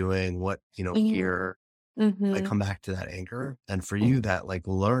to be doing? What, here I come back to that anchor. And for you, that like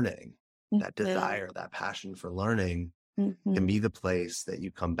learning, that desire, that passion for learning can be the place that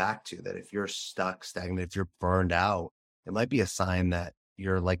you come back to. That if you're stuck, stagnant, if you're burned out, it might be a sign that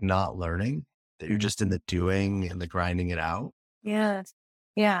you're like not learning, that you're just in the doing and the grinding it out. Yes.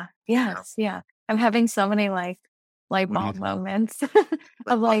 Yeah. Yes. Yeah. I'm having so many like light What do you bulb moments like?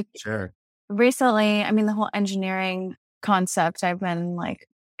 of like Sure. recently, I mean, the whole engineering concept, I've been like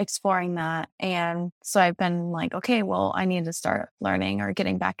exploring that. And so I've been like, okay, well, I need to start learning or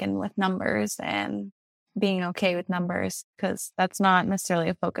getting back in with numbers and being okay with numbers, because that's not necessarily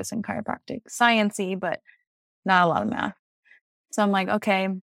a focus in chiropractic, sciencey, but not a lot of math. So I'm like, okay.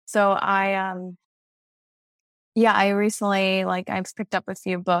 So I recently, like, I've picked up a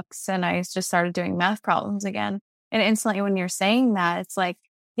few books and I just started doing math problems again. And instantly when you're saying that, it's like,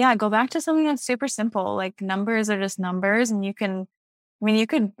 yeah, go back to something that's super simple. Like numbers are just numbers. And you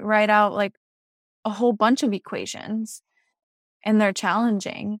could write out like a whole bunch of equations. and they're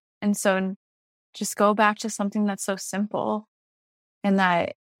challenging. And so just go back to something that's so simple and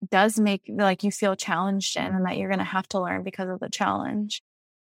that does make like you feel challenged in, and that you're going to have to learn because of the challenge.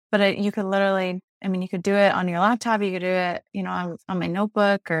 But you could literally, I mean, you could do it on your laptop. You could do it, on my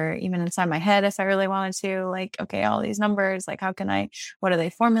notebook, or even inside my head if I really wanted to. Like, okay, all these numbers, like, what do they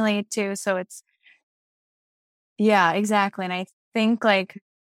formulate to? So yeah, exactly. And I think like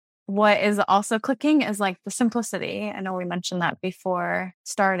what is also clicking is like the simplicity. I know we mentioned that before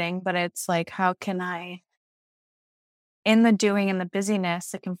starting, but it's like, how can I, in the doing and the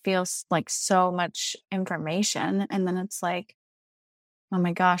busyness, it can feel like so much information. And then it's like, oh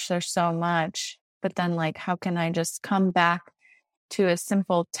my gosh, there's so much. But then like, how can I just come back to a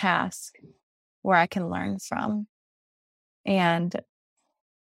simple task where I can learn from? And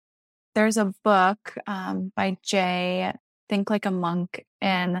there's a book by Jay, Think Like a Monk.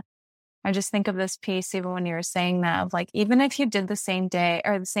 And I just think of this piece, even when you were saying that, of like, even if you did the same day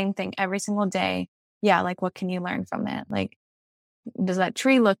or the same thing every single day, yeah, like what can you learn from it? Like, does that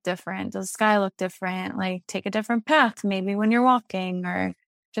tree look different? Does the sky look different? Like, take a different path, maybe when you're walking, or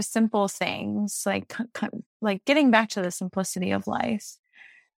just simple things, like getting back to the simplicity of life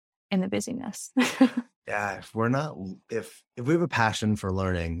in the busyness. Yeah, if we have a passion for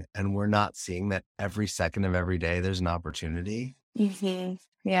learning and we're not seeing that every second of every day there's an opportunity,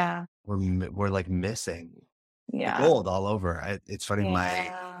 Yeah. we're like missing the Yeah. gold all over. It's funny,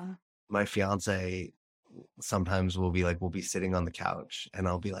 Yeah. my fiance sometimes we'll be sitting on the couch and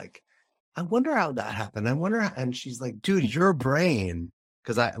I'll be like, I wonder how that happened. And she's like, dude, your brain.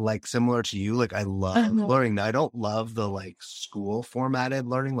 Cause I like, similar to you, like I love learning. Now, I don't love the like school formatted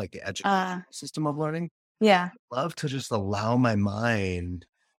learning, like the education system of learning. Yeah. I love to just allow my mind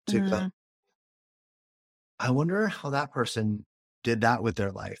to go, I wonder how that person did that with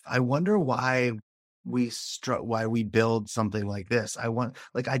their life. I wonder why why we build something like this.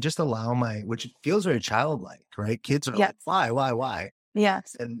 I just allow which feels very childlike, right? Kids are like, why?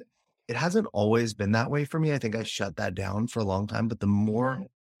 Yes. And it hasn't always been that way for me. I think I shut that down for a long time, but the more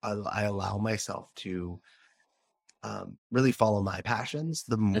I allow myself to really follow my passions,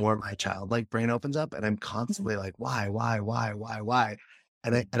 the more my childlike brain opens up, and I'm constantly like, why?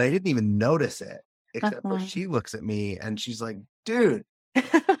 And I didn't even notice it, except for she looks at me and she's like, dude,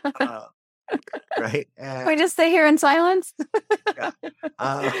 right? Can we just stay here in silence? Yeah.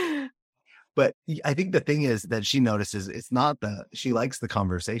 But I think the thing is that she notices it's not she likes the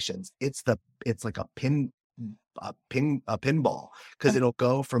conversations. It's like a pinball, because it'll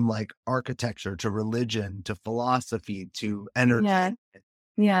go from like architecture to religion to philosophy to energy.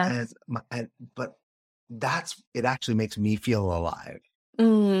 Yeah. But it actually makes me feel alive.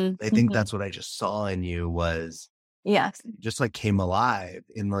 I think that's what I just saw in you was just like came alive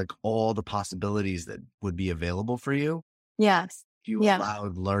in like all the possibilities that would be available for you. Yes. You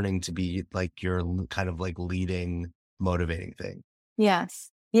allowed learning to be like your kind of like leading, motivating thing. Yes.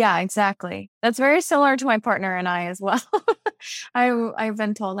 Yeah, exactly. That's very similar to my partner and I as well. I've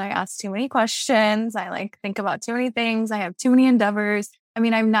been told I ask too many questions. I like think about too many things. I have too many endeavors. I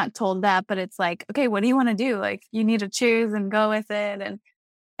mean, I'm not told that, but it's like, okay, what do you want to do? Like, you need to choose and go with it.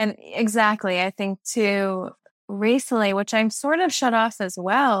 And exactly, I think too, recently, which I'm sort of shut off as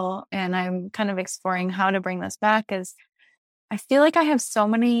well, and I'm kind of exploring how to bring this back, is I feel like I have so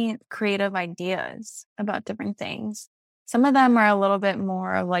many creative ideas about different things. Some of them are a little bit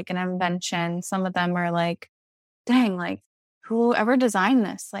more of like an invention. Some of them are like, dang, like whoever designed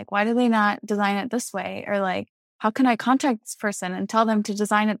this, like, why do they not design it this way? Or like, how can I contact this person and tell them to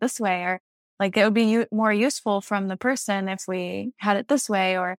design it this way? Or like, it would be more useful from the person if we had it this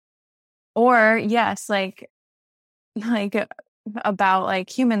way. Or yes, like about like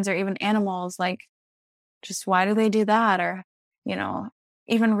humans or even animals, like just why do they do that? Or,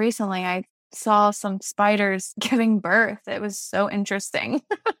 even recently I saw some spiders giving birth. It was so interesting.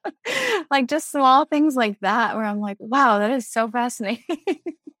 Like just small things like that where I'm like, wow, that is so fascinating.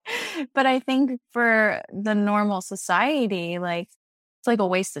 But I think for the normal society, like it's like a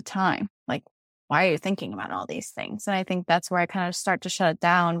waste of time. Like, why are you thinking about all these things? And I think that's where I kind of start to shut it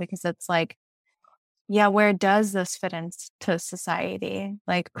down, because it's like, yeah, where does this fit into society?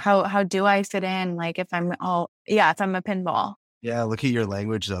 Like, how do I fit in? Like, if I'm a pinball. Yeah, look at your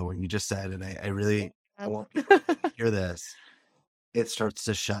language though, what you just said, and I want people to hear this. It starts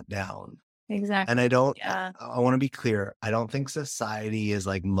to shut down. Exactly. And I want to be clear. I don't think society is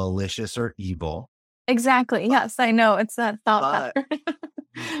like malicious or evil. Exactly. Yes, I know. It's that thought pattern.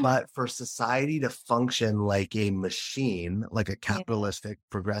 But for society to function like a machine, like a capitalistic,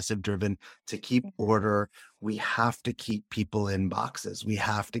 progressive driven, to keep order, we have to keep people in boxes. We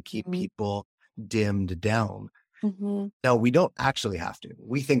have to keep people dimmed down. No, we don't actually have to.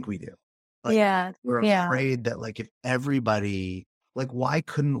 We think we do. Like, Yeah. we're Yeah. afraid that, like, if everybody, like, why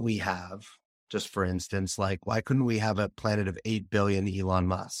couldn't we have, just for instance, like, why couldn't we have a planet of 8 billion Elon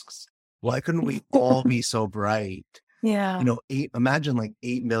Musks? Why couldn't we all be so bright? Yeah. Imagine like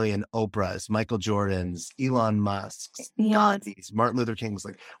 8 million Oprahs, Michael Jordans, Elon Musk's, Yeah. Gandhis, Martin Luther King's.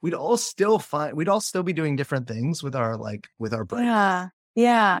 Like, we'd all still be doing different things with our brains. Yeah.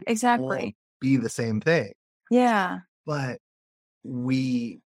 Yeah. We'd all Exactly. be the same thing. Yeah. But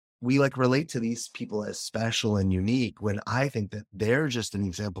we like relate to these people as special and unique, when I think that they're just an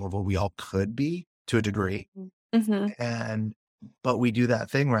example of what we all could be to a degree. And but we do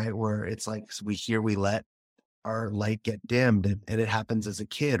that thing, right, where it's like we let our light get dimmed, and it happens as a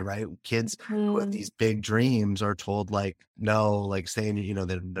kid, right? Kids who have these big dreams are told, like, no, like, saying,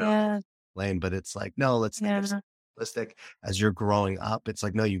 they're lane, but it's like, no, let's think of something realistic. As you're growing up, it's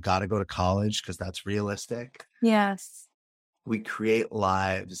like, no, you got to go to college because that's realistic. Yes. We create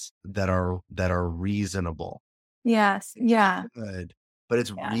lives that are reasonable. Yes. Yeah. Good. But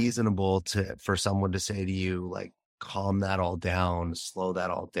it's reasonable for someone to say to you, like, calm that all down, slow that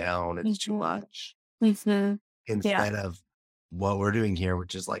all down. It's too much. Instead of what we're doing here,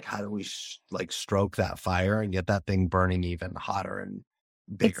 which is like, how do we stroke that fire and get that thing burning even hotter and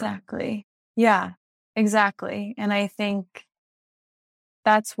bigger? Exactly. Yeah, exactly. And I think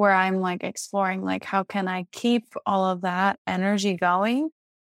that's where I'm like exploring, like, how can I keep all of that energy going,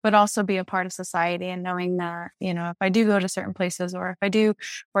 but also be a part of society, and knowing that, if I do go to certain places, or if I do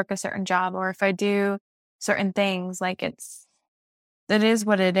work a certain job, or if I do certain things, like, it is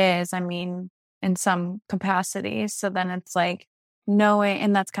what it is. I mean, in some capacities. So then it's like knowing,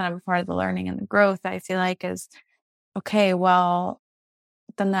 and that's kind of a part of the learning and the growth, I feel like, is okay, well,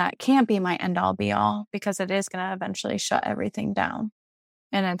 then that can't be my end all be all, because it is going to eventually shut everything down.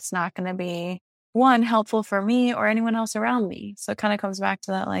 And it's not going to be, one, helpful for me or anyone else around me. So it kind of comes back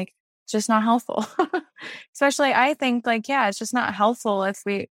to that, like, it's just not helpful. Especially, I think, like, yeah, it's just not helpful if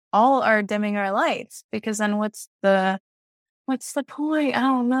we all are dimming our lights, because then what's the point? I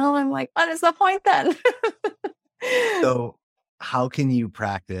don't know. I'm like, what is the point then? So how can you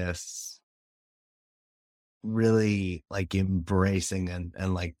practice really, like, embracing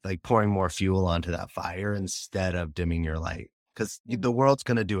and like pouring more fuel onto that fire instead of dimming your light? Because the world's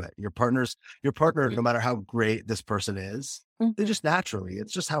going to do it. Your partner, no matter how great this person is, they just naturally,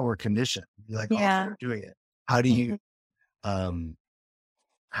 it's just how we're conditioned. You're like, oh, they're doing it. How do you,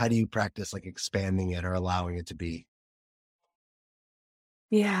 practice, like, expanding it or allowing it to be?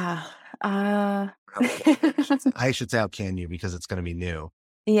 Yeah. I should say, how can you, because it's going to be new.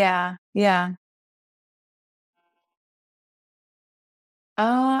 Yeah. Yeah.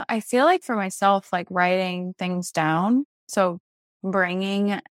 I feel like for myself, like, writing things down. So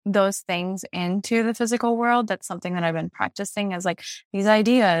bringing those things into the physical world, that's something that I've been practicing, as like these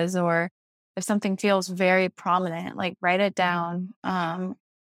ideas, or if something feels very prominent, like, write it down. And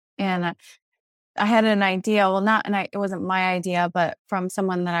I had an idea, well, it wasn't my idea, but from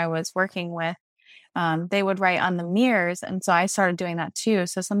someone that I was working with. They would write on the mirrors. And so I started doing that too.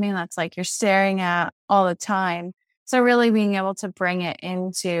 So something that's like you're staring at all the time. So really being able to bring it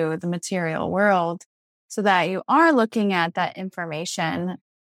into the material world, so that you are looking at that information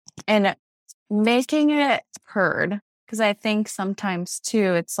and making it heard. Because I think sometimes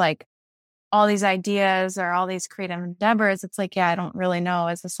too, it's like all these ideas or all these creative endeavors, it's like, yeah, I don't really know.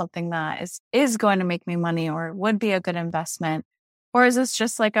 Is this something that is going to make me money, or would be a good investment? Or is this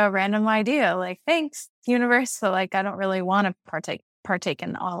just like a random idea? Like, thanks, universe. So, like, I don't really want to partake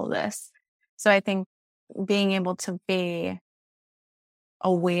in all of this. So I think being able to be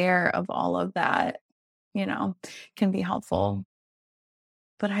aware of all of that, can be helpful.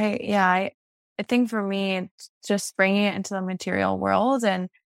 But I think for me, it's just bringing it into the material world, and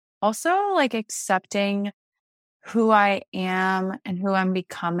also, like, accepting who I am and who I'm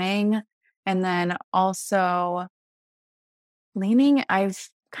becoming. And then also I've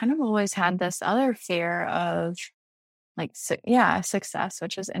kind of always had this other fear of, like, success,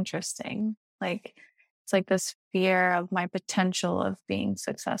 which is interesting. Like, it's like this fear of my potential of being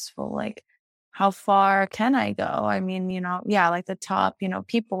successful. Like, how far can I go? I mean, like the top,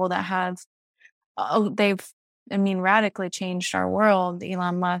 people that have, radically changed our world,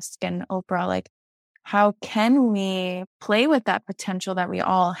 Elon Musk and Oprah. Like, how can we play with that potential that we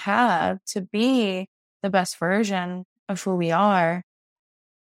all have to be the best version of who we are?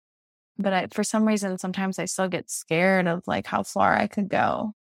 But for some reason, sometimes I still get scared of, like, how far I could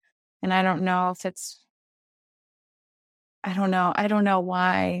go. And I don't know if I don't know. I don't know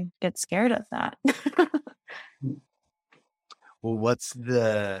why I get scared of that. Well, what's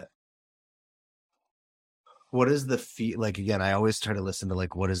the what is the fear? Like, again, I always try to listen to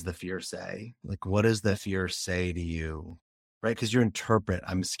like, what does the fear say? Like, what does the fear say to you? Right. Because you interpret,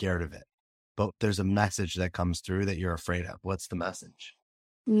 I'm scared of it. But there's a message that comes through that you're afraid of. What's the message?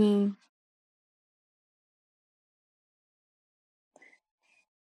 Mm.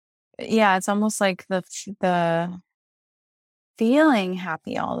 Yeah, it's almost like the feeling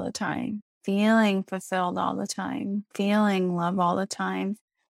happy all the time, feeling fulfilled all the time, feeling love all the time.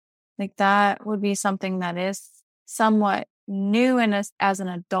 Like that would be something that is somewhat new in us as an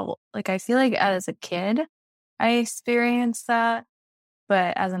adult. Like I feel like as a kid, I experienced that,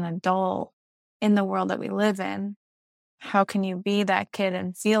 but as an adult in the world that we live in, how can you be that kid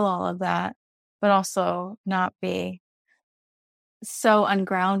and feel all of that, but also not be so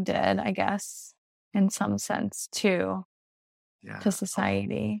ungrounded, I guess, in some sense too, Yeah. to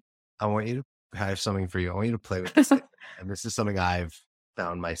society. I want you to have something for you. I want you to play with this. And this is something I've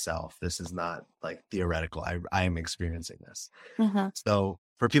found myself. This is not like theoretical. I am experiencing this. Uh-huh. So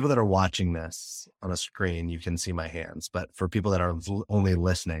for people that are watching this on a screen, you can see my hands. But for people that are only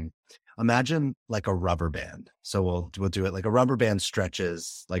listening, imagine like a rubber band. So we'll do it like a rubber band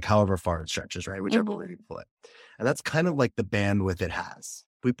stretches, like however far it stretches, right? Whichever way you pull it. And that's kind of like the bandwidth it has.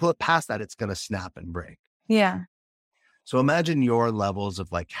 If we pull it past that, it's going to snap and break. Yeah. So imagine your levels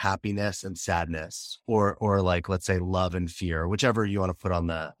of like happiness and sadness, or like, let's say love and fear, whichever you want to put on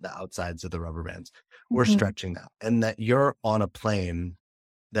the outsides of the rubber bands. We're stretching that, and that you're on a plane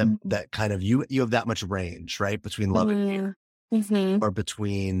that kind of you have that much range, right? Between love and fear, or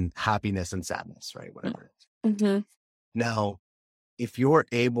between happiness and sadness, right? Whatever it is. Now, if you're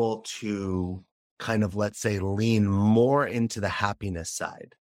able to kind of, let's say, lean more into the happiness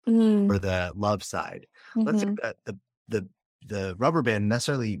side or the love side, let's say that the rubber band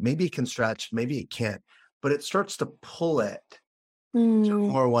necessarily, maybe it can stretch, maybe it can't, but it starts to pull it to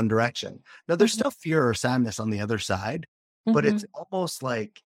more one direction. Now there's still fear or sadness on the other side, but it's almost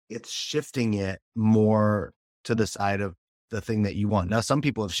like it's shifting it more to the side of the thing that you want. Now, some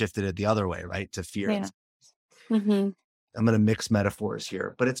people have shifted it the other way, right? To fear. Yeah. I'm going to mix metaphors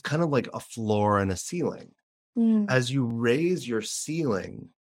here, but it's kind of like a floor and a ceiling. As you raise your ceiling,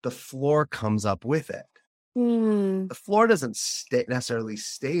 the floor comes up with it. The floor doesn't necessarily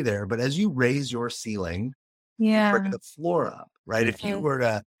stay there, but as you raise your ceiling, you bring the floor up, right? If you were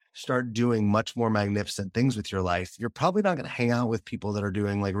to start doing much more magnificent things with your life, you're probably not going to hang out with people that are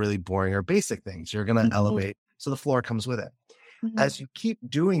doing like really boring or basic things. You're going to elevate. So the floor comes with it. As you keep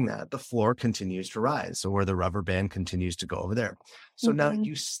doing that, the floor continues to rise. So where the rubber band continues to go over there. So now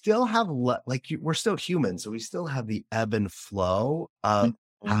you still have we're still human. So we still have the ebb and flow of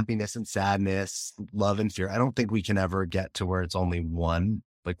happiness and sadness, love and fear. I don't think we can ever get to where it's only one,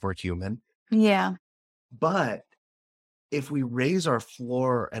 like we're human. Yeah. But if we raise our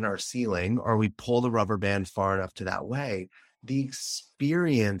floor and our ceiling, or we pull the rubber band far enough to that way, the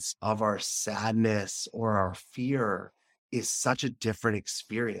experience of our sadness or our fear is such a different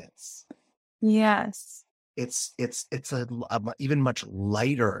experience. Yes. It's a even much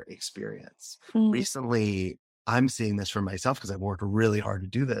lighter experience. Recently, I'm seeing this for myself because I've worked really hard to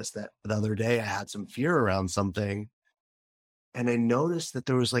do this, that the other day I had some fear around something, and I noticed that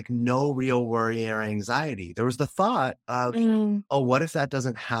there was like no real worry or anxiety. There was the thought of, oh, what if that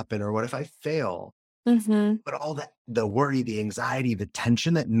doesn't happen? Or what if I fail? But all that, the worry, the anxiety, the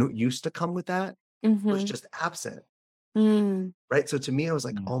tension that used to come with that was just absent. Right. So to me, I was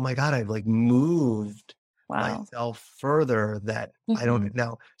like, oh my God, I've like moved myself further that I don't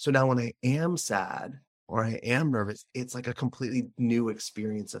now. So now when I am sad or I am nervous, it's like a completely new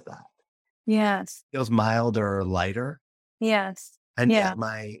experience of that. Yes. It feels milder or lighter. Yes. And yet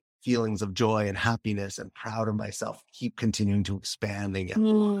my feelings of joy and happiness and proud of myself keep continuing to expand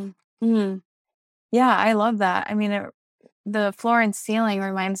again. Yeah, I love that. I mean, the floor and ceiling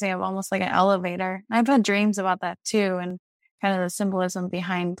reminds me of almost like an elevator. I've had dreams about that too, and kind of the symbolism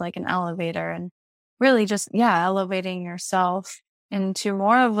behind like an elevator, and really just, elevating yourself into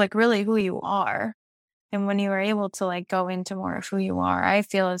more of like really who you are. And when you are able to like go into more of who you are, I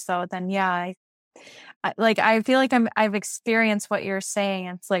feel as though then, I feel like I've experienced what you're saying.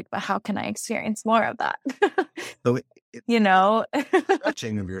 It's like, but how can I experience more of that? So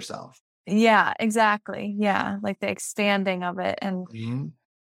stretching of yourself. Yeah, exactly. Yeah. Like the expanding of it. And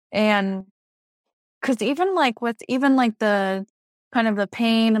because even like with even like the kind of the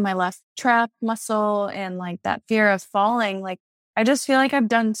pain in my left trap muscle and like that fear of falling, like I just feel like I've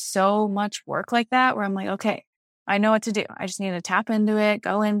done so much work like that where I'm like, okay, I know what to do. I just need to tap into it,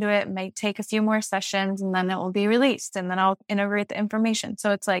 go into it, may take a few more sessions, and then it will be released, and then I'll integrate the information.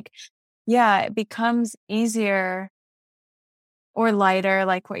 So it's like, it becomes easier or lighter,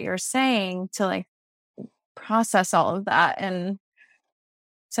 like what you're saying, to like process all of that. And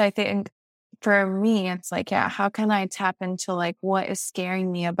so I think for me, it's like, yeah, how can I tap into like what is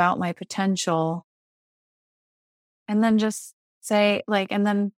scaring me about my potential? And then just say like, and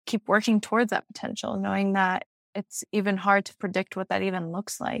then keep working towards that potential, knowing that it's even hard to predict what that even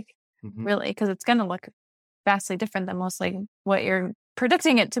looks like, Mhm. really, because it's going to look vastly different than most like what you're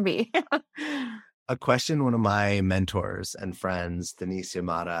predicting it to be. A question one of my mentors and friends, Denise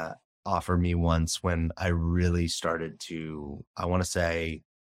Yamada, offered me once when I really started to, I want to say,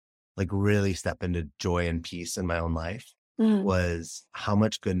 like really step into joy and peace in my own life Mm. was how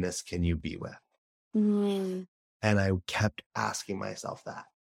much goodness can you be with? Mm. And I kept asking myself that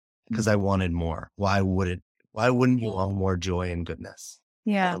because Mm. I wanted more. Why wouldn't you want more joy and goodness,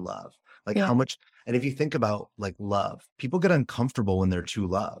 Yeah. more love? Like Yeah. how much, and if you think about like love, people get uncomfortable when they're too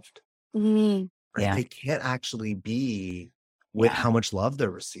loved, Mm. right? Yeah. They can't actually be with Yeah. how much love they're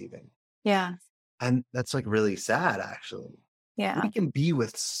receiving. Yeah. And that's like really sad, actually. Yeah. We can be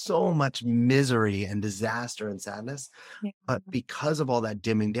with so much misery and disaster and sadness, Yeah. but because of all that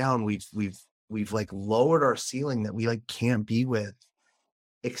dimming down, we've like lowered our ceiling that we like can't be with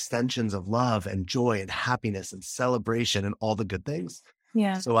extensions of love and joy and happiness and celebration and all the good things.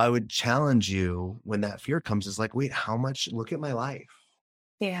 Yeah. So I would challenge you when that fear comes is like, wait, look at my life.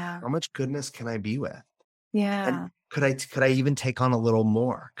 Yeah. How much goodness can I be with? And Yeah. could I even take on a little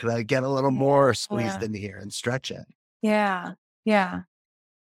more? Could I get a little more squeezed Yeah. in here and stretch it? Yeah. Yeah.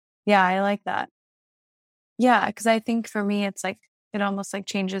 Yeah. I like that. Yeah. Cause I think for me, it's like, it almost like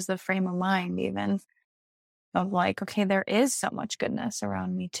changes the frame of mind, even of like, okay, there is so much goodness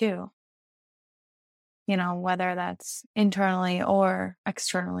around me too. Whether that's internally or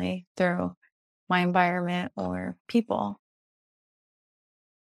externally through my environment or people.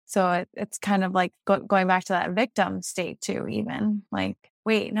 So it's kind of like going back to that victim state too, even like,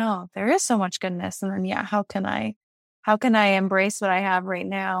 wait, no, there is so much goodness. And then, yeah, how can I embrace what I have right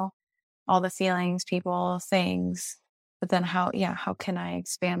now? All the feelings, people, things, but then how can I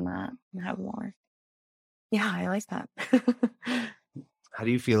expand that and have more? Yeah, I like that. How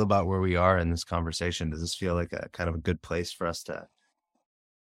do you feel about where we are in this conversation? Does this feel like a kind of a good place for us to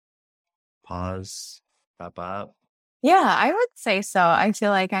pause, wrap up? Yeah, I would say so. I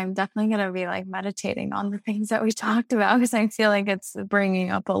feel like I'm definitely going to be like meditating on the things that we talked about because I feel like it's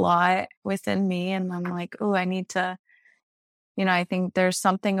bringing up a lot within me. And I'm like, oh, I need to, I think there's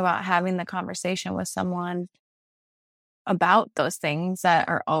something about having the conversation with someone about those things that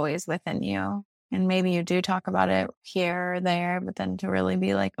are always within you. And maybe you do talk about it here or there, but then to really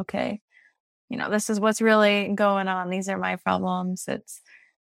be like, okay, this is what's really going on. These are my problems.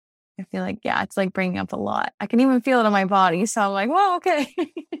 I feel like, yeah, it's like bringing up a lot. I can even feel it in my body. So I'm like, well, okay.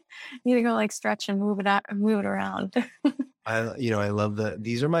 Need to go like stretch and move it around. I love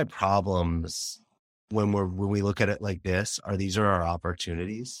these are my problems when we look at it like this, these are our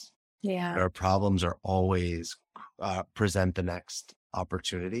opportunities. Yeah. Our problems are always present the next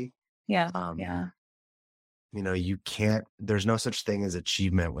opportunity. Yeah. Um, Yeah. you can't, there's no such thing as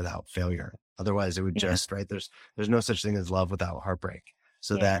achievement without failure. Otherwise it would Yeah. just, right. There's no such thing as love without heartbreak.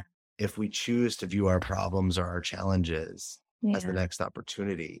 So Yeah. that if we choose to view our problems or our challenges as the Yeah. next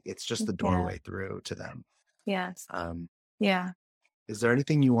opportunity, it's just the Yeah. doorway through to them. Yes. Um, Yeah. is there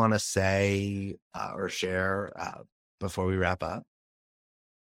anything you want to say or share before we wrap up?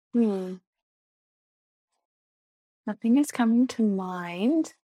 Hmm. Nothing is coming to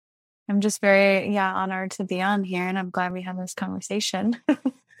mind. I'm just very, honored to be on here and I'm glad we had this conversation.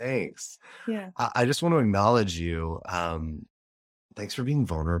 Thanks. Yeah. I just want to acknowledge you. Thanks for being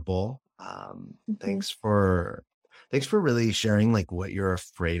vulnerable. Mhm. Thanks for really sharing like what you're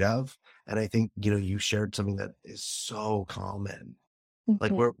afraid of. And I think, you shared something that is so common.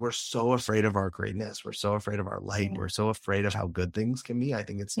 Like Mhm. we're so afraid of our greatness. We're so afraid of our light. Yeah. We're so afraid of how good things can be. I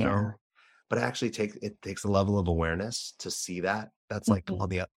think it's Yeah. but it takes a level of awareness to see that. That's like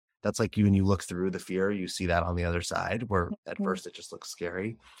Mhm. that's like when you look through the fear, you see that on the other side where at Mhm. first it just looks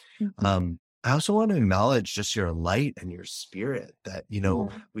scary. Mhm. I also want to acknowledge just your light and your spirit that, Yeah.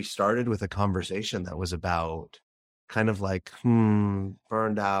 we started with a conversation that was about kind of like,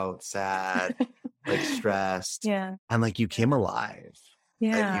 burned out, sad, like stressed. Yeah. And like you came alive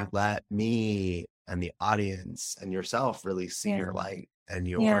and you Yeah. let me and the audience and yourself really see Yeah. your light and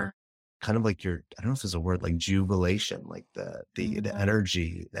Yeah. your kind of like I don't know if there's a word like jubilation, like the Yeah.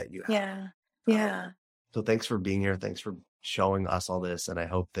 energy that you have. Yeah. Um, Yeah. so thanks for being here. Thanks for showing us all this. And I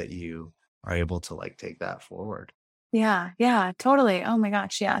hope that you are able to like take that forward. Yeah. Yeah. Totally. Oh my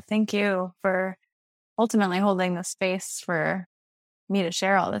gosh. Yeah. Thank you for ultimately holding the space for me to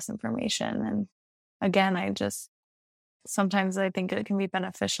share all this information. And again, sometimes I think it can be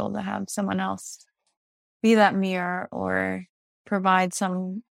beneficial to have someone else be that mirror or provide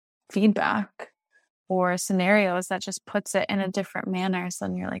some feedback or scenarios that just puts it in a different manner. So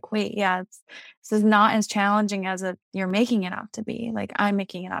then you're like, wait, yeah, this is not as challenging as you're making it out to be. Like I'm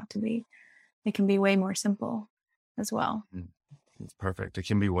making it out to be. It can be way more simple as well. It's perfect. It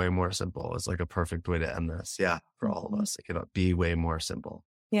can be way more simple. It's like a perfect way to end this. Yeah. For all of us, it can be way more simple.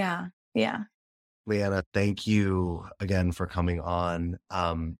 Yeah. Yeah. Lianna, thank you again for coming on.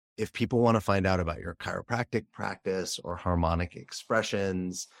 If people want to find out about your chiropractic practice or harmonic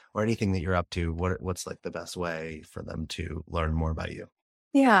expressions or anything that you're up to, what's like the best way for them to learn more about you?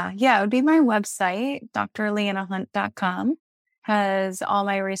 Yeah. It would be my website, drliannahunt.com. Has all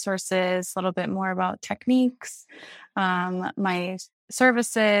my resources, a little bit more about techniques, my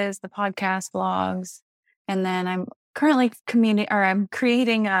services, the podcast blogs, and then I'm currently I'm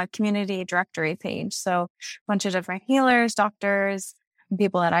creating a community directory page. So a bunch of different healers, doctors,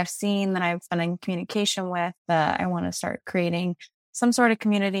 people that I've seen that I've been in communication with that I want to start creating some sort of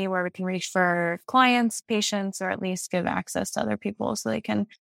community where we can refer clients, patients, or at least give access to other people so they can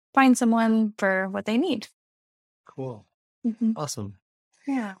find someone for what they need. Cool. Mm-hmm. Awesome.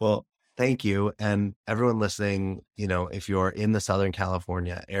 Yeah. Well, thank you. And everyone listening, if you're in the Southern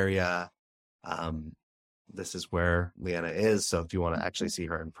California area, this is where Lianna is. So if you want to actually see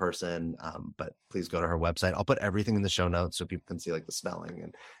her in person, but please go to her website. I'll put everything in the show notes so people can see like the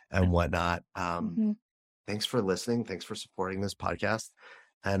spelling and whatnot. Thanks for listening. Thanks for supporting this podcast.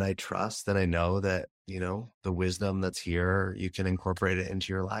 And I trust and I know that, the wisdom that's here, you can incorporate it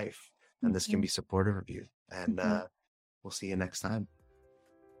into your life and this can be supportive of you. And, we'll see you next time.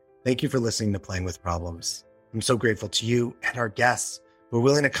 Thank you for listening to Playing with Problems. I'm so grateful to you and our guests who are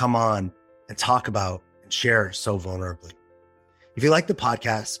willing to come on and talk about and share so vulnerably. If you like the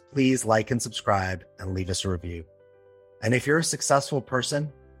podcast, please like and subscribe and leave us a review. And if you're a successful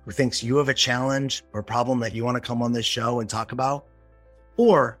person who thinks you have a challenge or problem that you want to come on this show and talk about,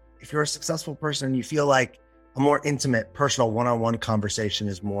 or if you're a successful person and you feel like a more intimate, personal one-on-one conversation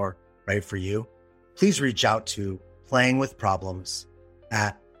is more right for you, please reach out to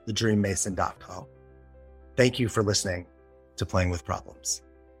playingwithproblems@thedreammason.com. Thank you for listening to Playing with Problems.